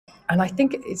And I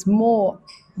think it's more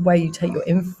where you take your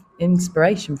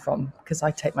inspiration from, because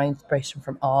I take my inspiration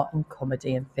from art and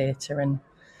comedy and theatre and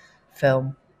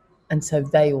film. And so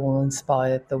they all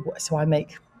inspired so I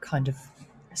make kind of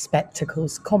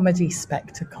spectacles, comedy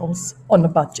spectacles on a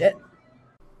budget.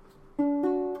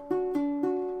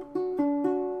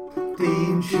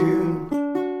 Theme tune.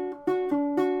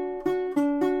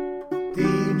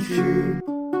 Theme tune.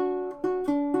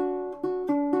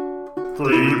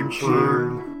 Theme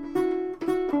tune.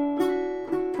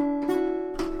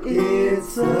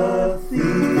 It's a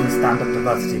theme. Stand-up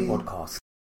diversity podcast.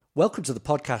 Welcome to the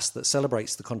podcast that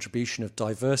celebrates the contribution of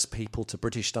diverse people to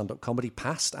British stand-up comedy,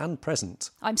 past and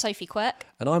present. I'm Sophie Quirk.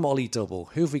 And I'm Ollie Double.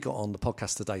 Who have we got on the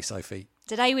podcast today, Sophie?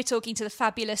 Today we're talking to the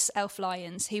fabulous Elf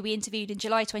Lyons, who we interviewed in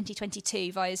July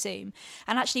 2022 via Zoom.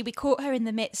 And actually we caught her in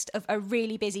the midst of a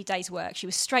really busy day's work. She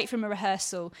was straight from a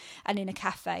rehearsal and in a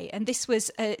cafe. And this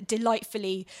was a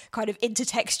delightfully kind of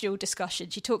intertextual discussion.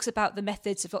 She talks about the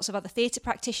methods of lots of other theatre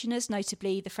practitioners,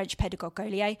 notably the French pedagogue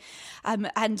Gaulier,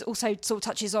 and also sort of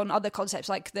touches on other concepts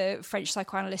like the French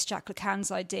psychoanalyst Jacques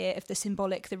Lacan's idea of the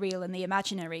symbolic, the real and the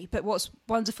imaginary. But what's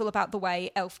wonderful about the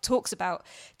way Elf talks about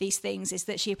these things is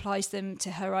that she applies them to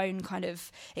her own kind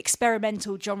of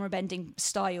experimental genre-bending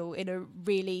style in a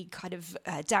really kind of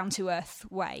down-to-earth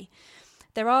way.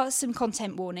 There are some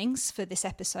content warnings for this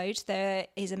episode. There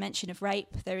is a mention of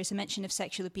rape, there is a mention of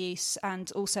sexual abuse,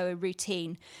 and also a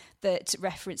routine that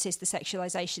references the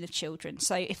sexualisation of children.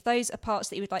 So if those are parts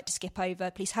that you would like to skip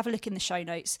over, please have a look in the show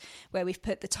notes where we've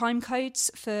put the time codes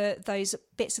for those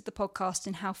bits of the podcast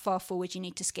and how far forward you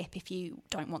need to skip if you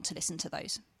don't want to listen to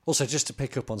those. Also, just to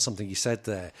pick up on something you said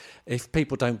there, if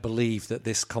people don't believe that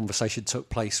this conversation took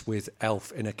place with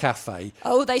Elf in a cafe...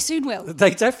 Oh, they soon will. They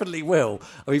definitely will.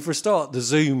 I mean, for a start, the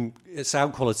Zoom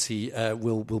sound quality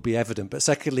will be evident. But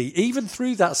secondly, even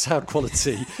through that sound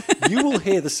quality, you will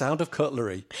hear the sound of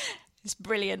cutlery. It's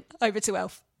brilliant. Over to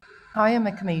Elf. I am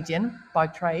a comedian by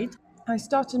trade. I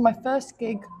started my first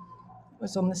gig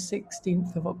was on the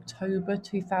 16th of October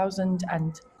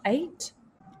 2008.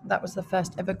 That was the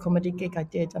first ever comedy gig I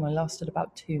did, and I lasted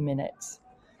about 2 minutes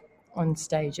on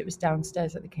stage. It was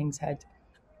downstairs at the King's Head.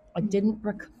 I didn't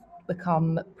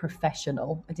become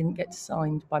professional. I didn't get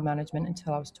signed by management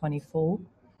until I was 24.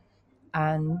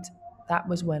 And that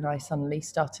was when I suddenly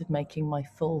started making my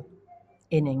full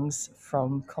innings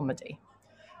from comedy.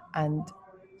 And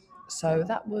so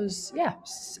that was,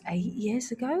 8 years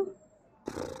ago,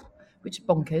 which is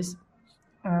bonkers.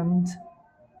 And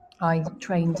I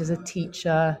trained as a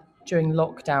teacher during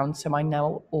lockdown, so I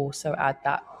now also add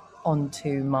that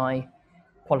onto my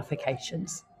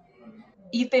qualifications.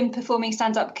 You've been performing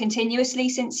stand-up continuously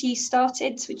since you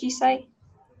started, would you say?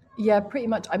 Yeah, pretty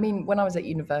much. I mean, when I was at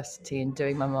university and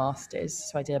doing my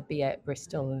master's, so I did a BA at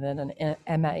Bristol and then an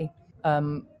MA,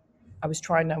 I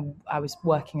was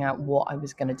working out what I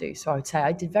was going to do. So I would say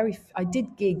I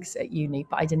did gigs at uni,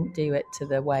 but I didn't do it to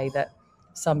the way that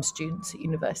some students at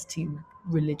university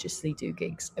religiously do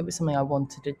gigs. It was something I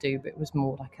wanted to do, but it was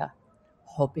more like a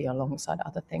hobby alongside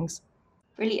other things.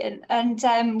 Brilliant.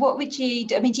 And what would you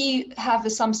do? I mean, do you have,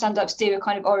 as some stand-ups do, a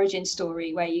kind of origin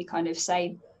story where you kind of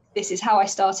say, this is how I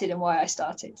started and why I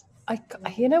started?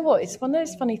 You know what? It's one of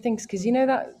those funny things, because you know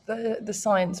that the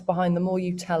science behind the more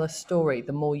you tell a story,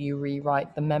 the more you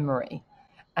rewrite the memory.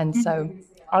 And so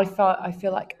I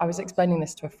feel like I was explaining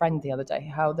this to a friend the other day,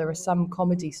 how there are some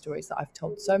comedy stories that I've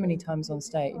told so many times on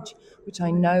stage, which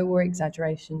I know were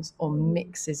exaggerations or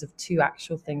mixes of two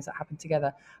actual things that happened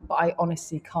together. But I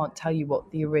honestly can't tell you what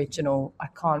the original,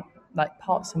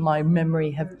 parts of my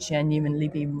memory have genuinely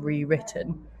been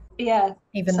rewritten. Yeah.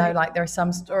 Even though there are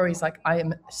some stories I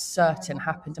am certain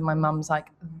happened and my mum's like,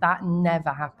 that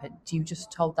never happened. You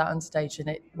just told that on stage and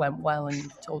it went well and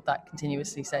you've told that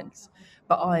continuously since.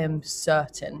 But I am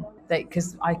certain that,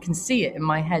 because I can see it in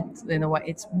my head in a way,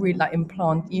 it's really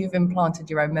you've implanted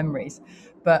your own memories.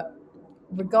 But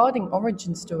regarding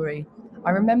origin story, I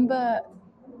remember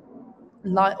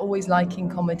always liking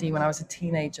comedy when I was a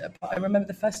teenager. But I remember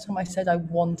the first time I said I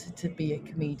wanted to be a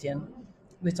comedian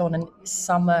was on a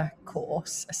summer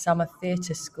course, a summer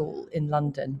theatre school in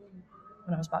London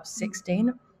when I was about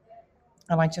 16.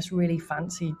 And I just really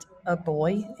fancied a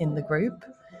boy in the group.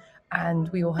 And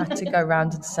we all had to go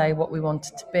around and say what we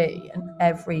wanted to be. And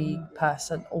every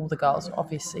person, all the girls were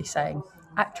obviously saying,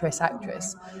 actress.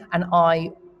 And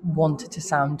I wanted to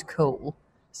sound cool.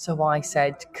 So I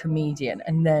said comedian.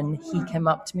 And then he came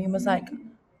up to me and was like,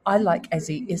 I like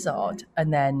Ezzy Izzard.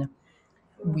 And then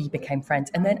we became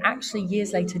friends. And then actually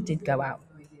years later did go out.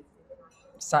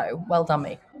 So well done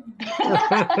me.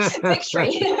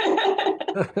 Victory.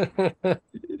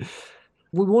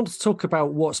 We want to talk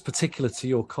about what's particular to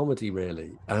your comedy,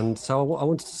 really. And so I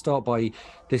wanted to start by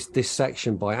this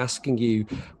section by asking you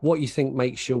what you think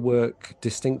makes your work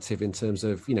distinctive in terms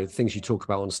of, things you talk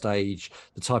about on stage,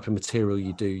 the type of material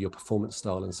you do, your performance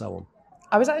style, and so on.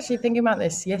 I was actually thinking about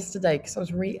this yesterday because I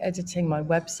was re-editing my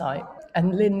website,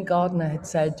 and Lynn Gardner had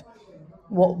said,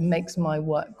 what makes my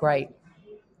work great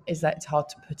is that it's hard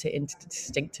to put it into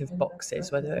distinctive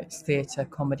boxes, whether it's theatre,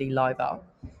 comedy, live art,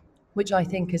 which I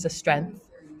think is a strength,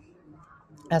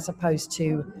 as opposed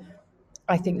to,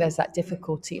 I think there's that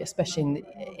difficulty, especially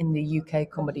in the UK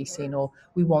comedy scene, or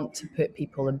we want to put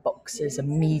people in boxes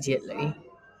immediately,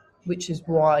 which is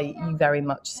why you very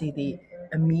much see the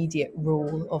immediate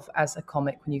rule of, as a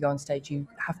comic, when you go on stage, you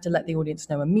have to let the audience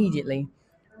know immediately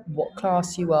what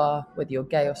class you are, whether you're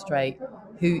gay or straight,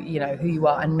 who you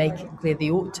are, and make it clear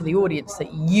to the audience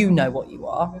that you know what you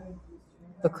are,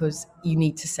 because you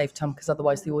need to save time, because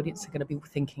otherwise the audience are going to be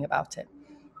thinking about it.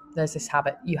 There's this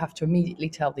habit, you have to immediately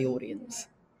tell the audience.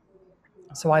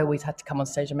 So I always had to come on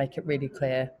stage and make it really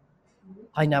clear,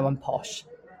 I know I'm posh,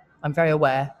 I'm very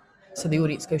aware. So the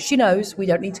audience goes, she knows, we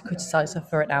don't need to criticise her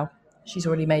for it now. She's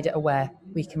already made it aware.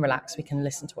 We can relax, we can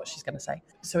listen to what she's going to say.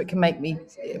 So it can make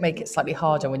it slightly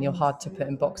harder when you're hard to put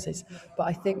in boxes. But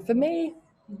I think for me,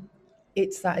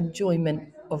 it's that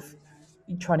enjoyment of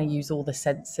trying to use all the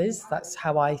senses. That's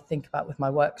how I think about with my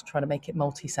work, trying to make it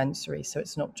multi-sensory. So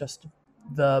it's not just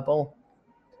verbal.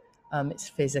 It's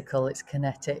physical, it's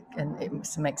kinetic, and it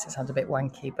makes it sound a bit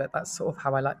wanky, but that's sort of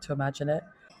how I like to imagine it.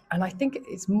 And I think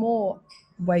it's more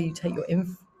where you take your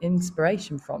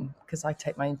inspiration from, because I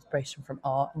take my inspiration from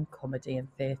art and comedy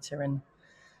and theatre and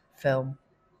film.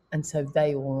 And so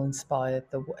they all inspire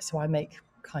so I make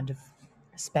kind of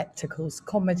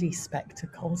comedy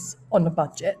spectacles on a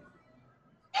budget.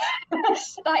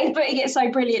 That is putting it so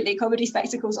brilliantly, comedy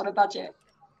spectacles on a budget.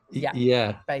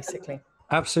 Yeah. Basically.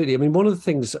 Absolutely. I mean, one of the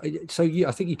things, so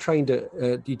I think you trained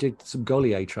you did some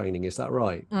Gaulier training, is that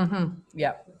right? Mm-hmm.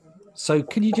 Yeah. So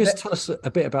can you just tell us a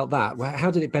bit about that?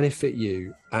 How did it benefit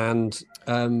you? And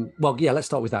let's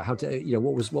start with that. How did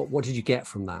what did you get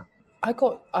from that? I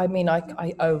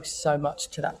owe so much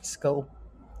to that school,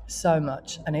 so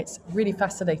much. And it's really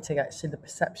fascinating, actually, the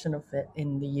perception of it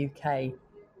in the UK,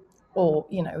 or,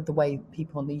 the way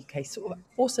people in the UK sort of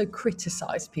also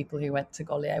criticise people who went to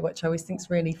Gaulier, which I always think is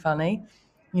really funny.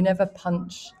 You never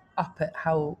punch up at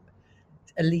how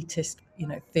elitist,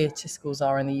 theatre schools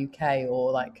are in the UK,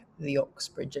 or like the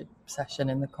Oxbridge obsession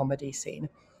in the comedy scene.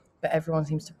 But everyone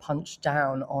seems to punch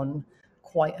down on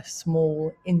quite a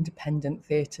small independent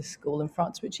theatre school in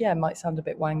France, which, might sound a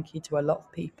bit wanky to a lot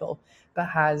of people, but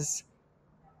has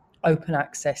open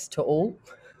access to all.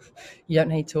 You don't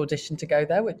need to audition to go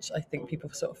there, which I think people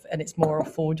and it's more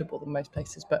affordable than most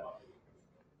places. But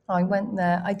I went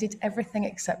there, I did everything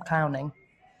except clowning.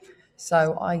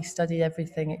 So I studied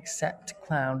everything except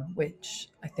clown, which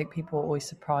I think people are always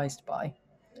surprised by.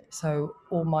 So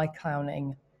all my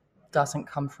clowning doesn't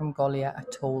come from Gaulier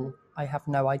at all. I have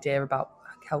no idea about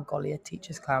how Gaulier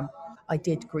teaches clown. I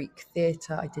did Greek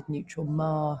theatre, I did neutral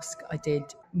mask, I did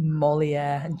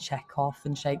Molière and Chekhov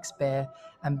and Shakespeare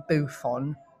and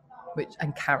Buffon,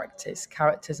 and characters.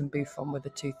 Characters and Buffon were the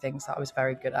two things that I was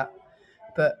very good at.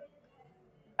 But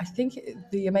I think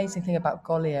the amazing thing about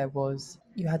Gaulier was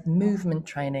you had movement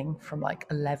training from like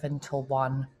 11 till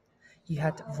 1. You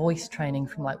had voice training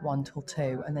from like 1 till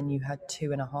 2, and then you had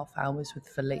 2.5 hours with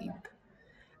Philippe.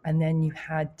 And then you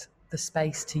had the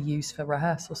space to use for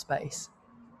rehearsal space.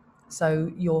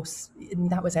 So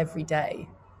that was every day.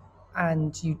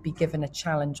 And you'd be given a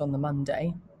challenge on the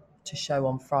Monday to show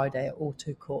on Friday at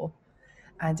Autocorps.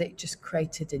 And it just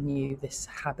created in you this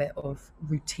habit of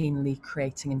routinely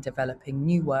creating and developing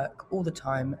new work all the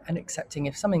time, and accepting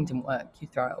if something didn't work, you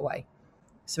throw it away.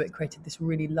 So it created this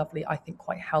really lovely, I think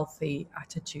quite healthy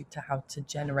attitude to how to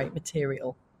generate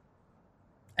material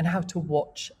and how to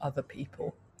watch other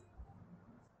people.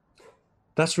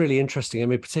 That's really interesting. I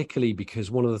mean, particularly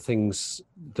because one of the things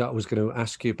that I was going to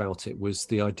ask you about it was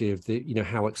the idea of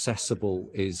how accessible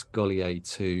is Gaulier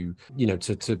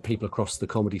to people across the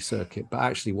comedy circuit. But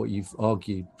actually what you've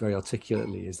argued very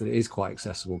articulately is that it is quite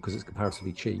accessible because it's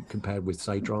comparatively cheap compared with,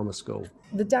 say, drama school.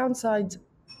 The downside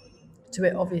to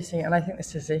it, obviously, and I think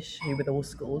this is an issue with all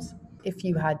schools, if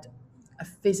you had a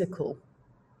physical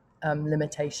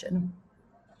limitation,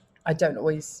 I don't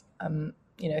always,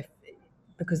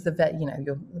 because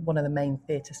one of the main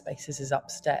theatre spaces is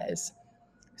upstairs.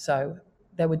 So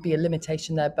there would be a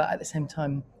limitation there, but at the same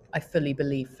time, I fully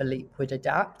believe Philippe would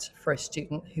adapt for a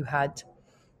student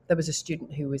there was a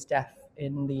student who was deaf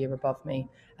in the year above me,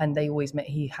 and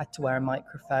he had to wear a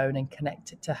microphone and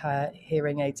connect it to her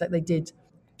hearing aids, like they did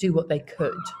do what they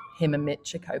could, him and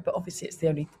Michiko, but obviously it's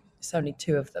only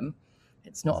two of them.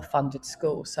 It's not a funded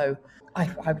school. So I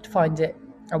would find it,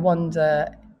 I wonder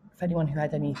if anyone who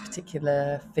had any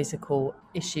particular physical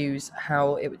issues,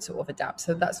 how it would sort of adapt.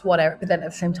 So that's one area. But then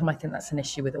at the same time, I think that's an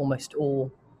issue with almost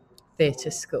all theatre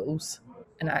schools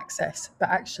and access. But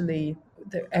actually,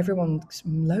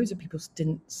 loads of people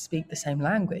didn't speak the same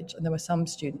language. And there were some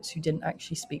students who didn't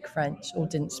actually speak French or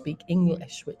didn't speak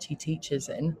English, which he teaches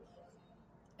in.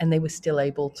 And they were still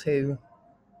able to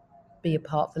be a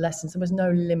part of the lessons. There was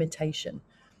no limitation.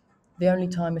 The only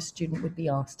time a student would be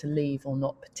asked to leave or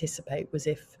not participate was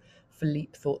if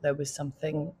Philippe thought there was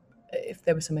something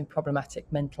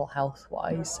problematic mental health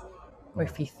wise, or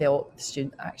if he thought the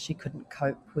student actually couldn't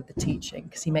cope with the teaching,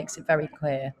 because he makes it very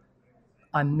clear,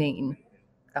 I'm mean.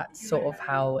 That's sort of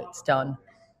how it's done.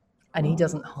 And he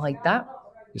doesn't hide that.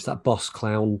 It's that boss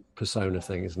clown persona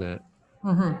thing, isn't it?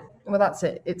 Mm-hmm. Well, that's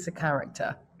it. It's a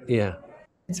character. Yeah.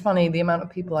 It's funny, the amount of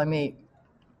people I meet,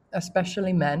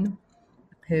 especially men,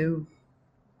 who,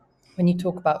 when you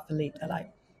talk about Philippe, they're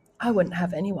like, I wouldn't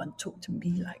have anyone talk to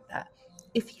me like that.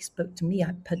 If he spoke to me,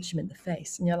 I'd punch him in the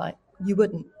face. And you're like, you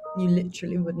wouldn't. You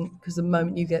literally wouldn't, because the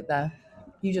moment you get there,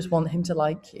 you just want him to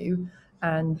like you,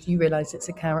 and you realise it's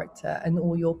a character, and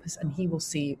and he will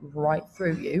see right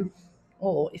through you.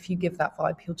 Or if you give that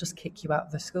vibe, he'll just kick you out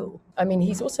of the school. I mean,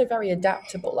 he's also very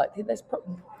adaptable. Like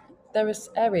there was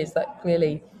areas that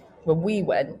clearly, when we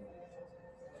went,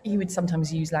 he would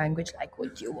sometimes use language like,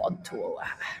 would you want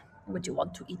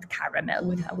to eat caramel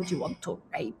with her? Would you want to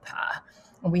rape her?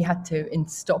 And we had to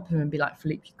stop him and be like,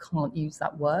 Philippe, you can't use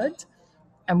that word.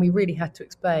 And we really had to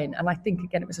explain. And I think,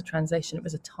 again, it was a translation. It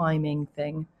was a timing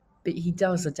thing. But he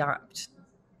does adapt.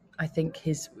 I think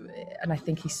he's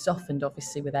softened,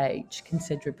 obviously, with age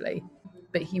considerably.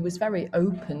 But he was very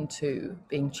open to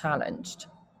being challenged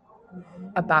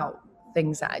about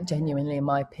things that genuinely, in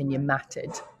my opinion,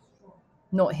 mattered.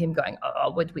 Not him going,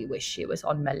 oh, would we wish she was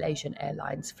on Malaysian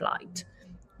Airlines flight?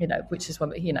 Which is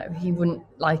one, he wouldn't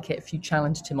like it if you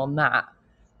challenged him on that.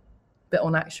 But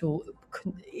on actual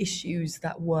issues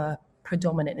that were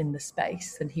predominant in the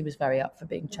space, then he was very up for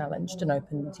being challenged and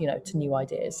open, to new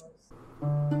ideas.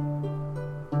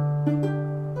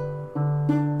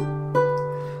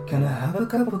 Can I have a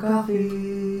cup of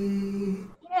coffee?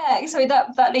 Yeah, so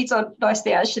that leads on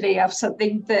nicely, actually. I have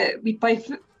something that we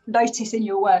both notice in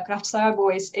your work, and I have to say I'm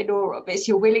always in awe of. It's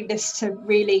your willingness to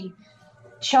really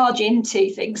charge into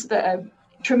things that are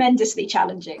tremendously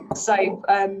challenging. So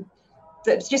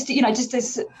that's just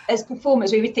as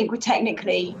performers, we would think we're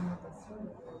technically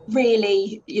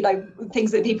really,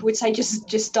 things that people would say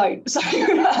just don't. So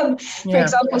for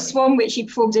example, Swan, which you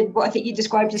performed in what I think you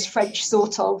described as French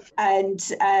sort of, and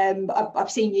I've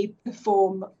seen you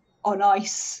perform on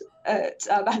ice at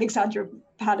Alexandra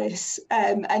Palace,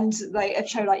 and like a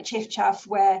show like Chiff Chaff,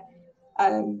 where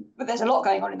but there's a lot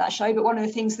going on in that show, but one of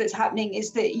the things that's happening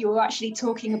is that you're actually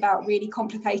talking about really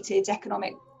complicated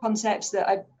economic concepts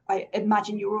that I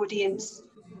imagine your audience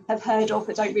have heard of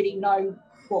but don't really know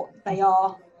what they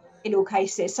are in all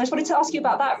cases. So I just wanted to ask you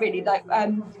about that, really. Like,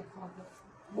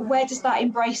 where does that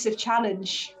embrace of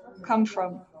challenge come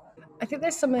from? I think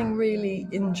there's something really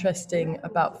interesting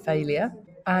about failure.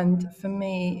 And for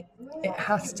me, it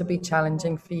has to be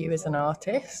challenging for you as an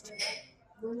artist.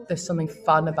 There's something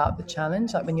fun about the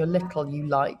challenge. Like when you're little, you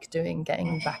like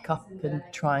getting back up and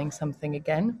trying something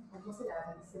again.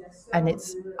 And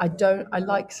I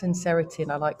like sincerity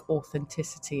and I like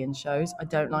authenticity in shows. I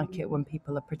don't like it when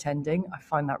people are pretending. I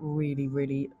find that really,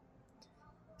 really.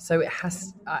 So there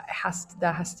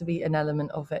has to be an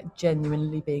element of it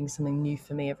genuinely being something new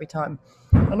for me every time.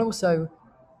 And also,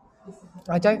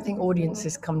 I don't think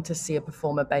audiences come to see a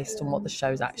performer based on what the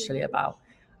show's actually about.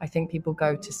 I think people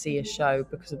go to see a show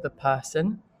because of the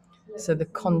person. So the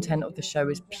content of the show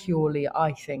is purely,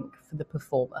 I think, for the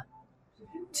performer,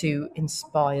 to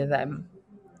inspire them,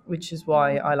 which is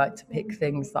why I like to pick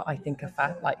things that I think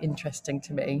are interesting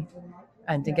to me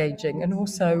and engaging, and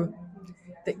also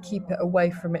that keep it away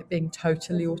from it being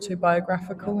totally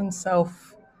autobiographical and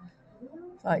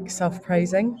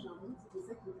self-praising.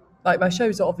 Like my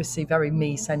shows are obviously very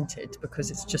me-centered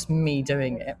because it's just me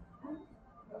doing it.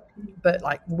 But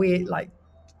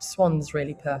Swan's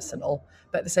really personal.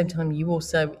 But at the same time,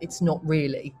 it's not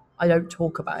really. I don't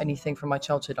talk about anything from my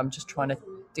childhood. I'm just trying to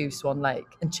do Swan Lake.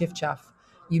 And Chiff Chaff,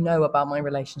 about my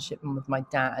relationship with my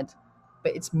dad.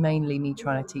 But it's mainly me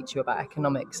trying to teach you about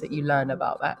economics that you learn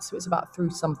about that. So it's about through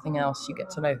something else you get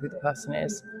to know who the person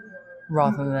is,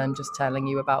 rather than them just telling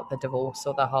you about their divorce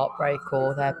or their heartbreak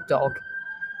or their dog.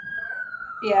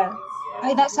 Yeah.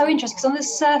 That's so interesting, because on the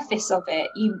surface of it,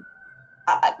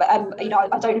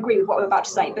 I don't agree with what I'm about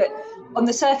to say, but on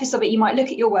the surface of it, you might look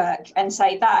at your work and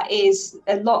say that is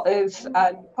a lot of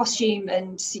costume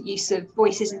and use of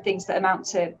voices and things that amount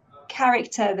to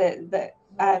character, that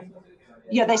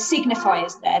there's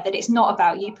signifiers there, that it's not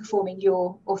about you performing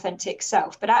your authentic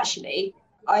self. But actually,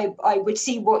 I would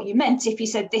see what you meant if you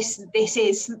said this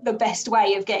is the best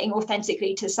way of getting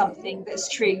authentically to something that's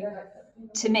true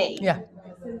to me. Yeah.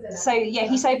 So yeah,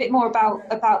 can you say a bit more about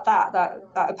that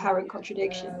apparent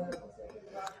contradiction?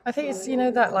 I think it's,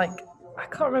 that like, I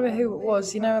can't remember who it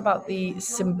was, about the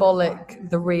symbolic,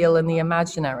 the real and the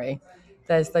imaginary.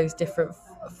 There's those different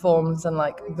forms, and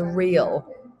like the real,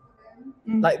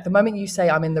 like the moment you say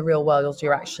I'm in the real world,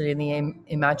 you're actually in the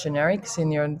imaginary, because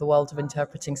you're in the world of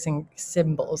interpreting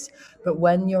symbols. But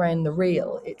when you're in the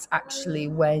real, it's actually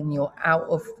when you're out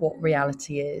of what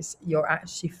reality is, you're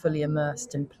actually fully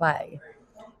immersed in play.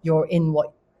 You're in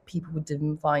what people would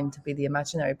define to be the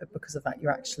imaginary, but because of that,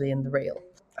 you're actually in the real.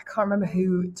 I can't remember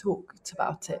who talked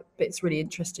about it, but it's really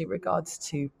interesting in regards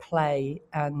to play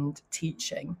and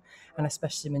teaching, and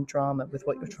especially in drama with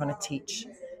what you're trying to teach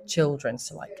children.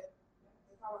 So like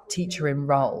teacher in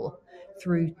role,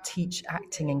 through teach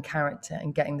acting in character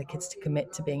and getting the kids to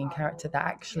commit to being in character, they're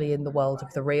actually in the world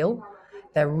of the real.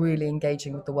 They're really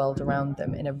engaging with the world around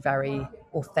them in a very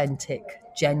authentic,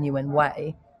 genuine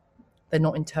way. They're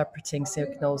not interpreting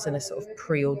signals in a sort of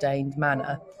preordained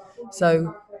manner.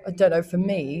 So I don't know, for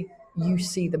me, you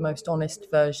see the most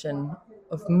honest version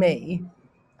of me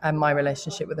and my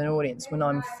relationship with an audience when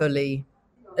I'm fully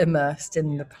immersed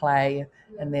in the play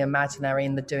and the imaginary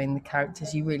and the doing the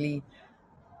characters. You really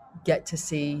get to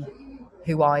see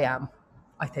who I am,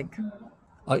 I think.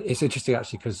 It's interesting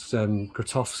actually, because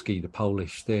Grotowski, the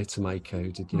Polish theatre maker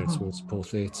who did Towards Poor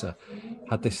Theatre,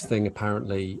 had this thing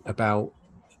apparently about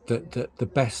the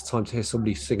best time to hear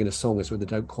somebody singing a song is when they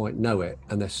don't quite know it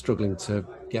and they're struggling to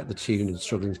get the tune and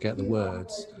struggling to get the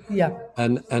words. Yeah.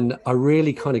 And I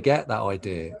really kind of get that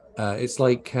idea. It's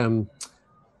like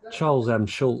Charles M.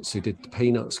 Schulz, who did the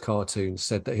Peanuts cartoons,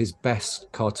 said that his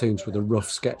best cartoons were the rough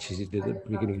sketches he did at the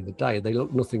beginning of the day. They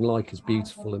look nothing like as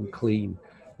beautiful and clean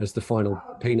as the final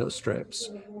Peanut strips,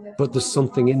 but there's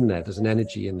something in there, there's an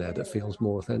energy in there that feels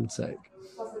more authentic.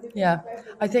 Yeah,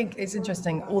 I think it's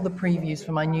interesting. All the previews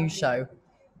for my new show,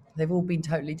 they've all been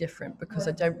totally different because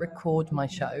I don't record my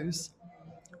shows.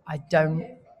 I don't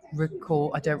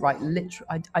write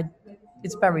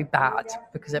it's very bad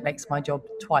because it makes my job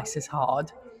twice as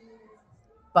hard.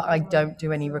 But I don't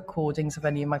do any recordings of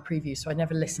any of my previews, so I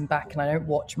never listen back and I don't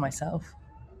watch myself.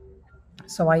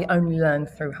 So I only learn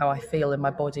through how I feel in my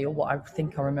body or what I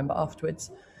think I remember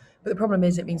afterwards. But the problem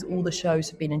is it means all the shows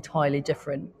have been entirely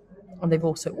different, and they've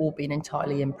also all been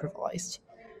entirely improvised.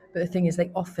 But the thing is,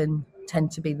 they often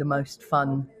tend to be the most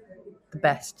fun, the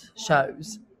best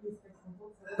shows,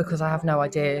 because I have no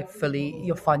idea fully.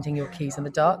 You're finding your keys in the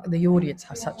dark, and the audience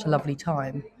has such a lovely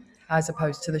time, as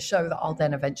opposed to the show that I'll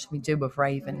then eventually do with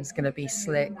Raven is going to be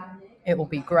slick. It will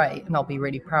be great, and I'll be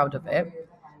really proud of it.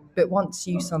 But once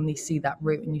you suddenly see that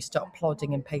route and you start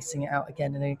plodding and pacing it out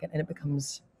again and again, and it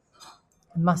becomes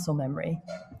muscle memory,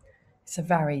 it's a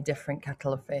very different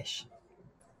kettle of fish.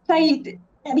 So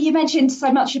you mentioned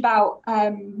so much about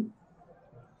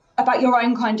your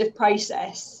own kind of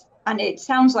process, and it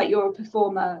sounds like you're a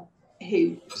performer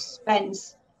who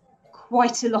spends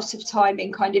quite a lot of time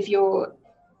in kind of your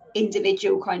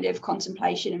individual kind of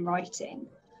contemplation and writing,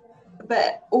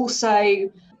 but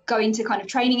also going to kind of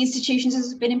training institutions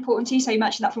has been important to you. So you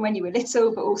mentioned that from when you were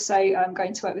little, but also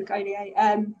going to work with Goliath.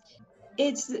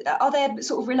 Are there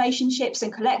sort of relationships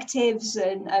and collectives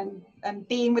and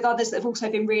being with others that have also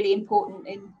been really important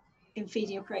in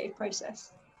feeding your creative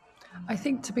process? I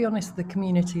think, to be honest, the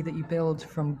community that you build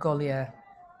from Goliath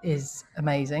is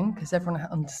amazing because everyone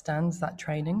understands that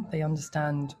training. They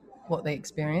understand what they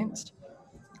experienced.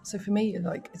 So for me,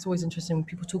 like, it's always interesting when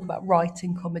people talk about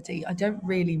writing comedy. I don't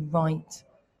really write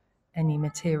any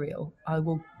material. I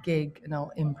will gig and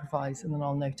I'll improvise and then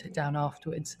I'll note it down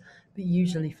afterwards. But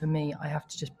usually for me, I have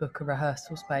to just book a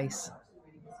rehearsal space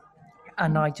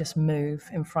and I just move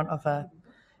in front of a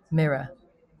mirror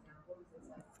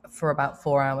for about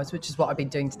 4 hours, which is what I've been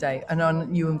doing today. And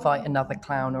then you invite another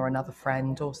clown or another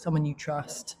friend or someone you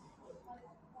trust.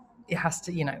 It has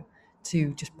to,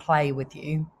 to just play with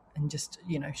you and just,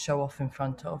 show off in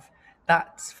front of.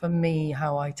 That's, for me,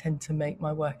 how I tend to make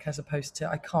my work, as opposed to,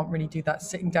 I can't really do that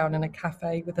sitting down in a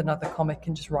cafe with another comic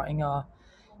and just writing our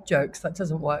jokes. That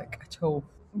doesn't work at all.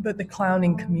 But the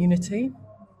clowning community,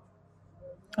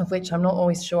 of which I'm not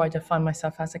always sure I define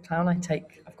myself as a clown.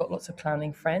 I've got lots of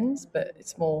clowning friends, but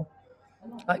it's more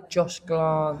like Josh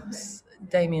Glance,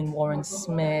 Damien Warren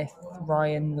Smith,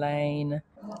 Ryan Lane,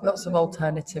 lots of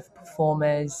alternative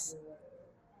performers.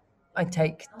 I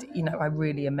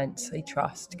really immensely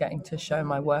trust getting to show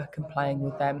my work and playing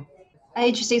with them.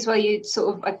 Interesting as well, you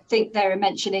sort of, I think they were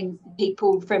mentioning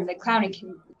people from the clowning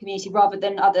community rather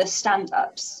than other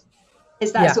stand-ups.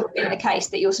 Is that sort of been the case,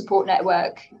 that your support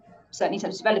network, certainly in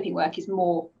terms of developing work, is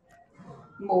more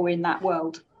in that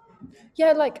world?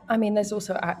 Yeah, there's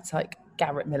also acts like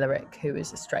Garrett Millerick, who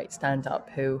is a straight stand-up,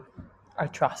 who I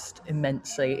trust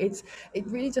immensely. It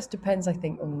really just depends, I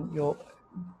think, on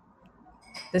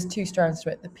there's two strands to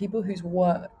it. The people whose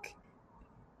work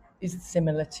is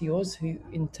similar to yours, who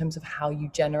in terms of how you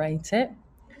generate it,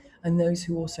 and those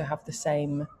who also have the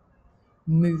same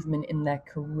movement in their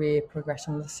career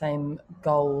progression, the same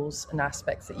goals and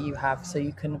aspects that you have. So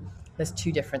there's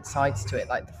two different sides to it,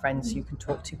 like the friends you can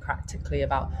talk to practically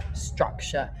about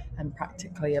structure and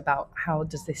practically about how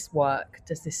does this work?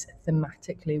 Does this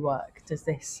thematically work? Does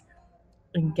this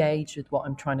engage with what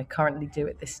I'm trying to currently do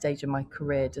at this stage of my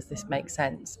career? Does this make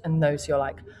sense? And those you're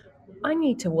like, I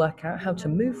need to work out how to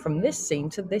move from this scene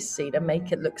to this scene and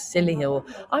make it look silly, or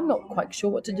I'm not quite sure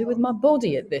what to do with my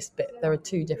body at this bit. There are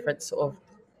two different sort of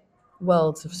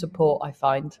worlds of support, I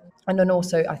find. And then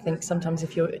also, I think sometimes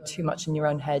if you're too much in your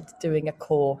own head, doing a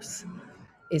course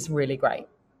is really great.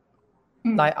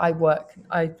 Like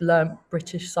I've learned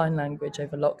British Sign Language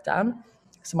over lockdown.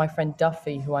 So my friend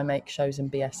Duffy, who I make shows in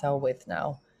BSL with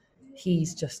now,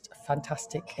 he's just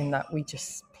fantastic in that we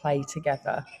just play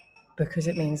together, because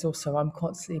it means also I'm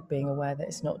constantly being aware that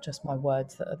it's not just my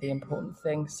words that are the important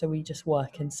thing. So we just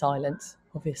work in silence,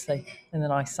 obviously, and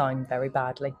then I sign very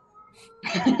badly.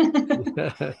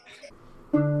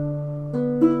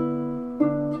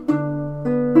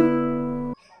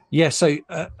 Yeah, so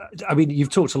you've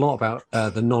talked a lot about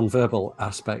the non-verbal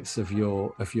aspects of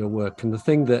your work, and the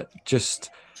thing that just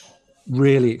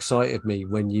really excited me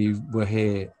when you were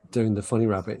here doing the Funny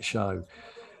Rabbit show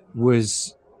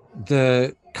was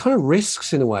the kind of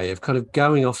risks, in a way, of kind of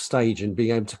going off stage and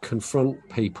being able to confront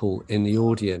people in the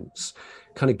audience,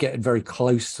 kind of getting very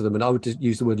close to them, and I would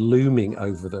use the word looming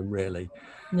over them, really.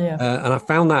 Yeah. And I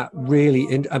found that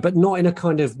really, but not in a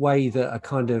kind of way that a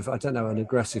kind of, I don't know, an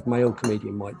aggressive male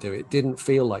comedian might do. It didn't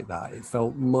feel like that. It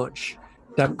felt much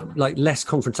like less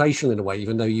confrontational in a way,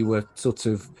 even though you were sort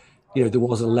of, there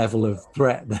was a level of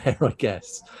threat there, I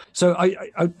guess. So I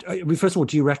mean, first of all,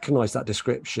 do you recognize that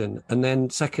description? And then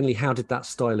secondly, how did that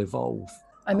style evolve?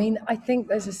 I mean, I think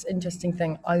there's this interesting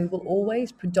thing. I will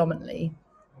always predominantly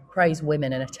praise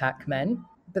women and attack men.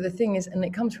 But the thing is, and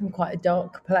it comes from quite a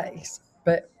dark place,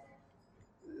 but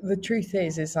the truth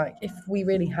is like, if we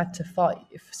really had to fight,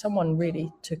 if someone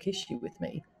really took issue with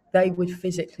me, they would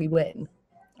physically win.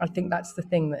 I think that's the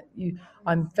thing that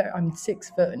I'm 6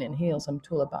 foot and in heels, I'm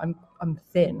taller, but I'm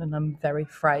thin and I'm very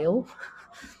frail.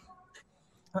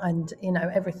 And,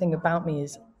 everything about me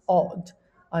is odd.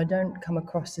 I don't come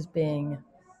across as being,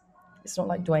 it's not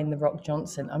like Dwayne "The Rock"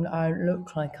 Johnson. I don't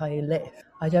look like I lift.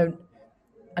 I don't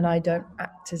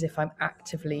act as if I'm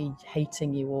actively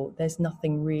hating you, or there's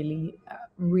nothing really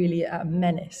a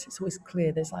menace. It's always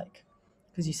clear there's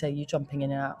because you say you're jumping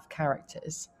in and out of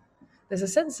characters. There's a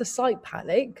sense of sight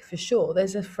panic, for sure.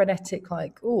 There's a frenetic,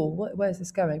 where's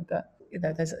this going? But,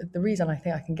 there's the reason I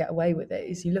think I can get away with it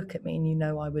is you look at me and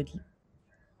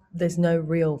there's no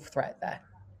real threat there.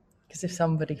 Because if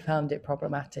somebody found it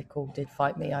problematic or did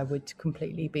fight me, I would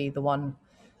completely be the one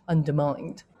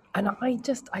undermined. And I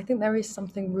think there is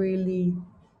something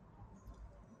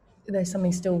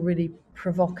still really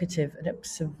provocative and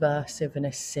subversive in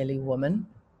a silly woman.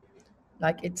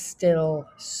 It's still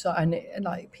so, and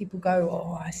people go,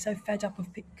 oh, I'm so fed up of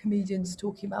comedians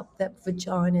talking about their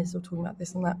vaginas or talking about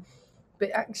this and that. But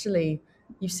actually,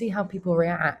 you see how people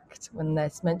react when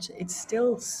there's mention. It's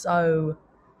still so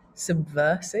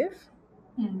subversive.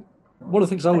 Mm. One of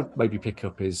the things I would maybe pick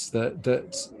up is that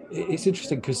it's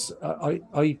interesting because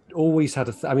I always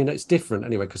had I mean, it's different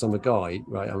anyway because I'm a guy,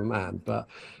 right? I'm a man. But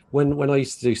when I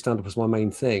used to do stand-up as my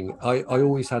main thing, I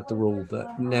always had the rule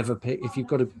that never pick, if you've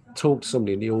got to talk to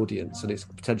somebody in the audience and it's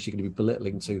potentially going to be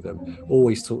belittling to them,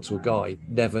 always talk to a guy,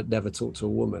 never talk to a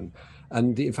woman.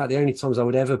 And in fact, the only times I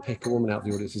would ever pick a woman out of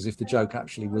the audience is if the joke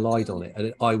actually relied on it,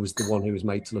 and I was the one who was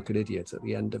made to look an idiot at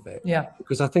the end of it. Yeah.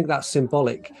 Because I think that's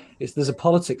symbolic. There's a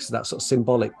politics to that sort of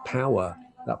symbolic power,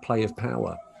 that play of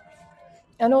power.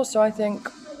 And also, I think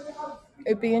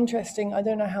it'd be interesting. I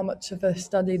don't know how much of a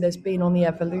study there's been on the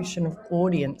evolution of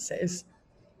audiences,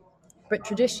 but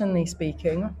traditionally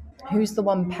speaking, who's the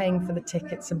one paying for the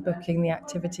tickets and booking the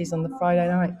activities on the Friday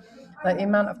night? Like the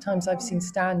amount of times I've seen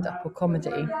stand-up or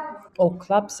comedy or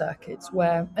club circuits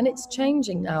and it's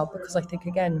changing now because I think,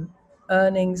 again,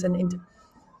 earnings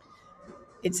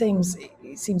it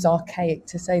seems archaic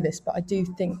to say this, but I do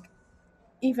think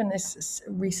even as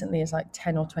recently as like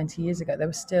 10 or 20 years ago,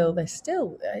 there's still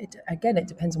again, it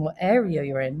depends on what area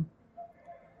you're in,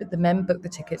 but the men book the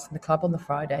tickets to the club on the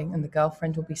Friday, and the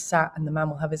girlfriend will be sat and the man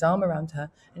will have his arm around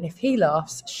her, and if he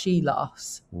laughs, she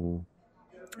laughs.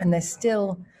 And there's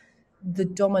still the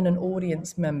dominant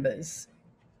audience members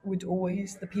would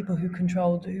always, the people who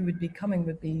controlled who would be coming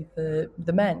would be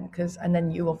the men, and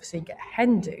then you obviously get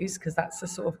hen dos, because that's a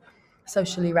sort of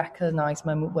socially recognised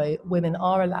moment where women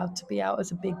are allowed to be out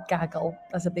as a big gaggle,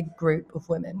 as a big group of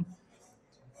women.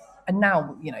 And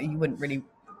now, you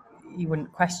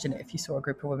wouldn't question it if you saw a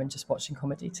group of women just watching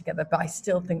comedy together, but I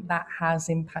still think that has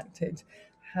impacted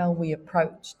how we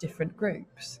approach different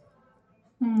groups,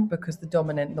 because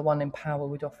the one in power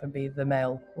would often be the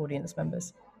male audience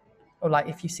members. Or like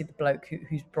if you see the bloke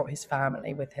who's brought his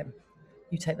family with him,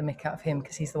 you take the mick out of him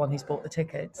because he's the one who's bought the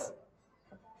tickets.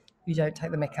 You don't take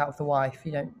the mick out of the wife.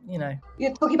 You don't,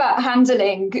 You're talking about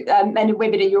handling men and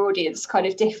women in your audience kind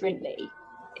of differently.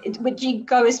 Would you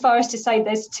go as far as to say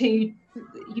there's two,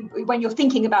 when you're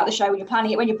thinking about the show, when you're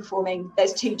planning it, when you're performing,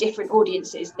 there's two different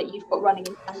audiences that you've got running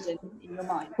in tandem in your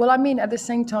mind? Well, I mean, at the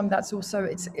same time, that's also,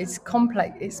 it's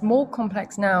complex. It's more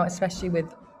complex now, especially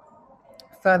with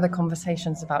further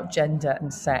conversations about gender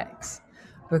and sex,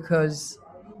 because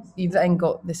you've then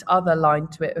got this other line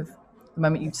to it of the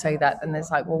moment you say that, and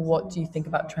there's like, well, what do you think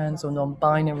about trans or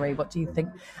non-binary? What do you think?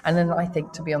 And then I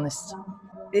think, to be honest,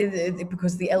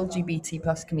 because the LGBT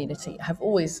plus community have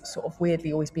always sort of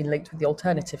weirdly always been linked with the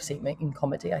alternative scene in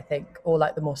comedy, I think, or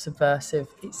like the more subversive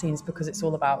it seems, because it's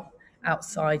all about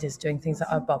outsiders doing things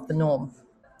that are above the norm.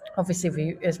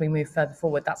 Obviously, as we move further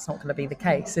forward, that's not going to be the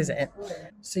case, is it?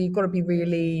 So you've got to be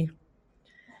really,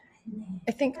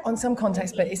 I think, on some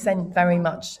context, but it's then very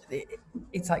much,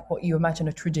 it's like what you imagine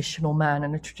a traditional man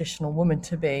and a traditional woman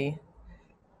to be.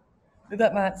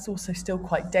 But that's also still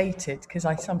quite dated, because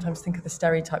I sometimes think of the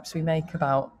stereotypes we make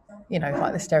about,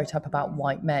 like the stereotype about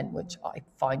white men, which I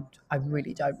find I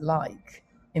really don't like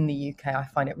in the UK. I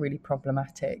find it really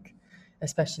problematic,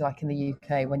 especially like in the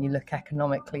UK, when you look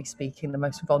economically speaking, the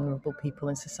most vulnerable people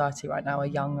in society right now are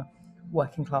young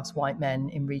working class white men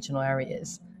in regional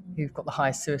areas who've got the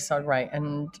highest suicide rate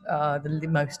and the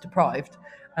most deprived.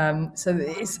 So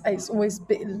it's always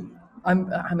been,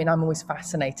 I'm always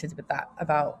fascinated with that,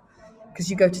 about, because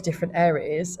you go to different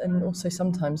areas, and also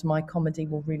sometimes my comedy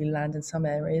will really land in some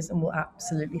areas and will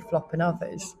absolutely flop in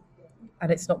others.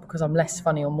 And it's not because I'm less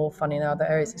funny or more funny in other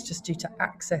areas, it's just due to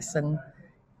access and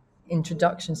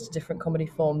introductions to different comedy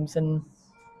forms. And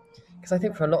because I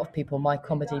think for a lot of people, my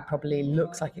comedy probably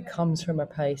looks like it comes from a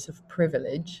place of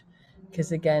privilege,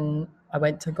 because again, I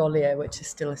went to Goliath, which is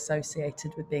still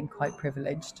associated with being quite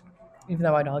privileged, even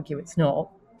though I'd argue it's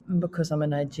not, because I'm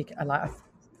an educator. Like,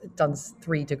 I've done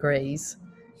 3 degrees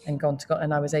and gone to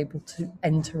and I was able to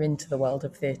enter into the world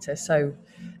of theatre. So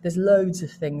there's loads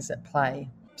of things at play.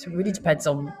 So it really depends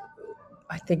on,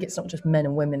 I think it's not just men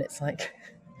and women, it's like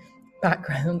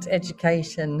background,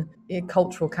 education,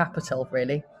 cultural capital,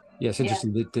 really. Yeah, it's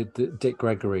interesting. The Dick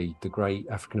Gregory, the great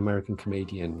African-American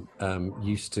comedian,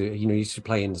 used to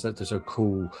play in those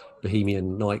cool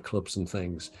bohemian nightclubs and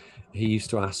things. He used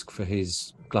to ask for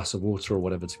his glass of water or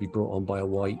whatever to be brought on by a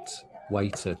white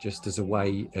waiter, just as a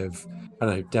way of, I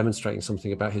don't know, demonstrating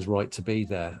something about his right to be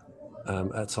there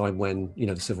at a time when,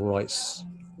 the civil rights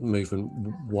movement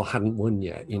hadn't won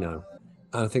yet, And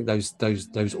I think those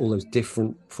all those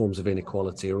different forms of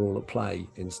inequality are all at play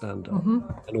in stand-up,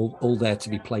 and all there to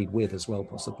be played with as well,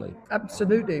 possibly.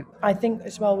 Absolutely. I think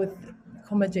as well with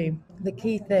comedy, the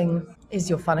key thing is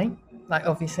you're funny, like,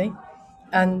 obviously,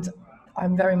 and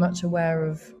I'm very much aware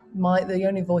of the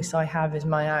only voice I have is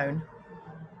my own.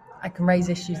 I can raise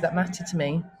issues that matter to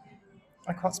me.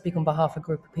 I can't speak on behalf of a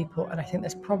group of people, and I think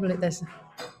there's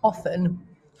often,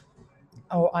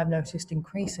 or I've noticed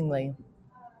increasingly,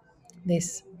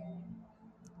 this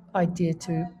idea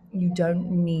you don't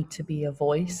need to be a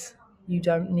voice, you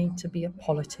don't need to be a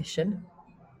politician,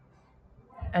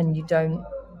 and you don't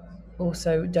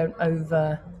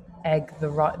over egg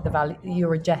the value.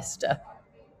 You're a jester.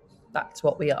 That's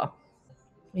what we are.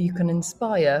 You can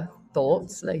inspire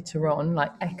thoughts later on,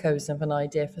 like echoes of an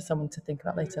idea for someone to think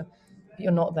about later, but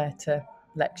you're not there to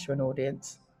lecture an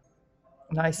audience.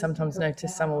 And I sometimes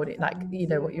notice some audience, like,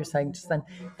 what you were saying just then,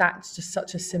 that's just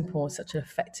such a simple, such an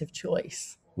effective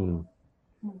choice.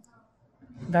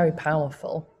 Very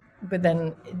powerful. But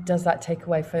then does that take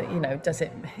away does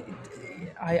it,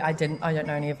 I don't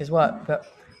know any of his work, but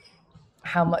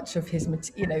how much of his,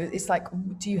 it's like,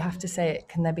 do you have to say it?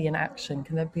 Can there be an action?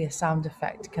 Can there be a sound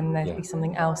effect? Can there be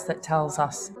something else that tells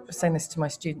us? I was saying this to my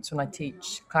students when I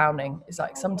teach clowning. It's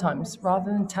like sometimes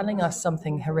rather than telling us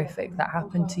something horrific that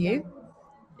happened to you,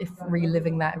 if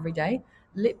reliving that every day,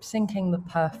 lip syncing the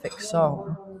perfect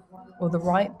song or the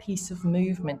right piece of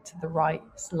movement to the right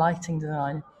lighting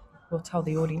design will tell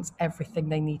the audience everything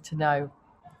they need to know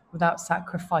without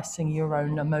sacrificing your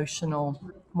own emotional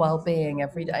well-being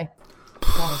every day.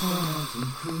 If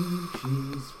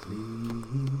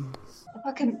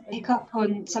I can pick up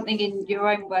on something in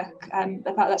your own work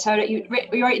about that. So you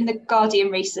wrote in The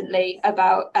Guardian recently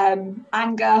about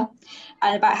anger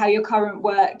and about how your current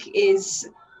work is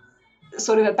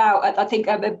sort of about, I think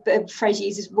a phrase you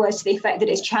use is words to the effect that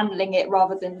it's channeling it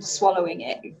rather than swallowing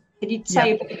it. Could you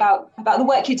say a bit about the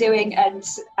work you're doing and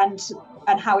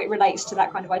how it relates to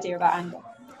that kind of idea about anger?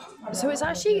 So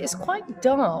it's quite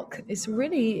dark. It's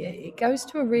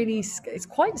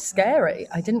quite scary.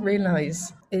 I didn't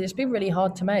realise. It's been really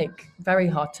hard to make, very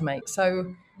hard to make.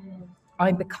 So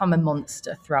I become a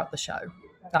monster throughout the show.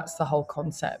 That's the whole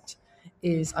concept,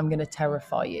 is I'm going to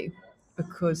terrify you.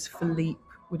 Because Philippe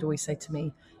would always say to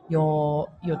me, you're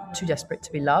too desperate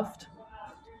to be loved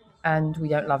and we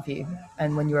don't love you.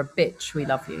 And when you're a bitch, we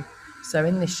love you. So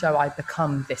in this show, I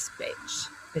become this bitch,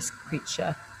 this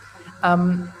creature.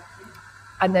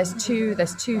 And there's two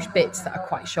bits that are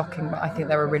quite shocking, but I think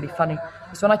they were really funny.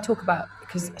 So when I talk about,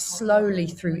 because slowly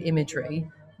through imagery,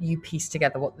 you piece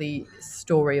together what the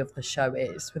story of the show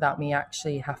is without me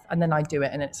actually and then I do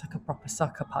it and it's like a proper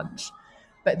sucker punch.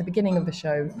 But at the beginning of the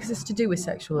show, because it's to do with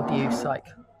sexual abuse, like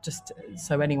just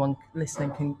so anyone listening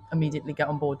can immediately get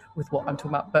on board with what I'm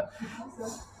talking about,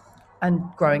 and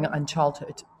growing up and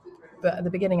childhood. But at the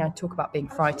beginning, I talk about being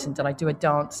frightened and I do a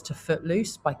dance to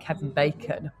Footloose by Kevin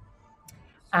Bacon.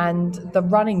 And the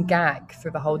running gag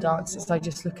through the whole dance is I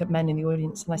just look at men in the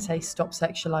audience and I say, stop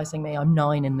sexualizing me. I'm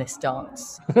 9 in this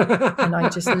dance. And I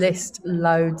just list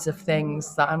loads of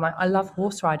things that I'm like, I love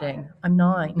horse riding. I'm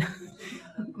 9.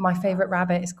 My favorite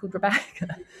rabbit is called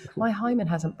Rebecca. My hymen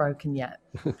hasn't broken yet.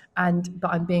 But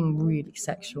I'm being really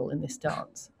sexual in this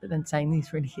dance, but then saying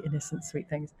these really innocent, sweet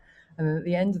things. And then at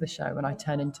the end of the show, when I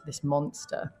turn into this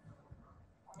monster,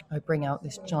 I bring out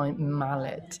this giant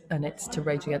mallet and it's to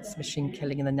Rage Against the Machine,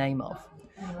 Killing in the Name of.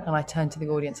 And I turn to the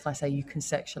audience and I say, you can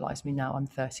sexualize me now, I'm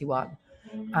 31.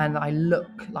 And I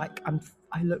look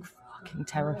fucking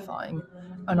terrifying.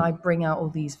 And I bring out all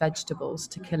these vegetables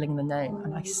to Killing the Name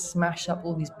and I smash up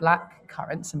all these black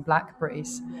currants and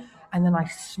blackberries. And then I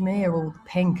smear all the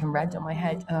pink and red on my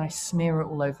head and I smear it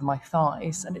all over my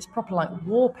thighs. And it's proper like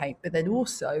war paint. But then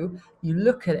also you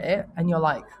look at it and you're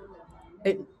like,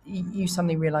 you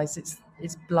suddenly realise it's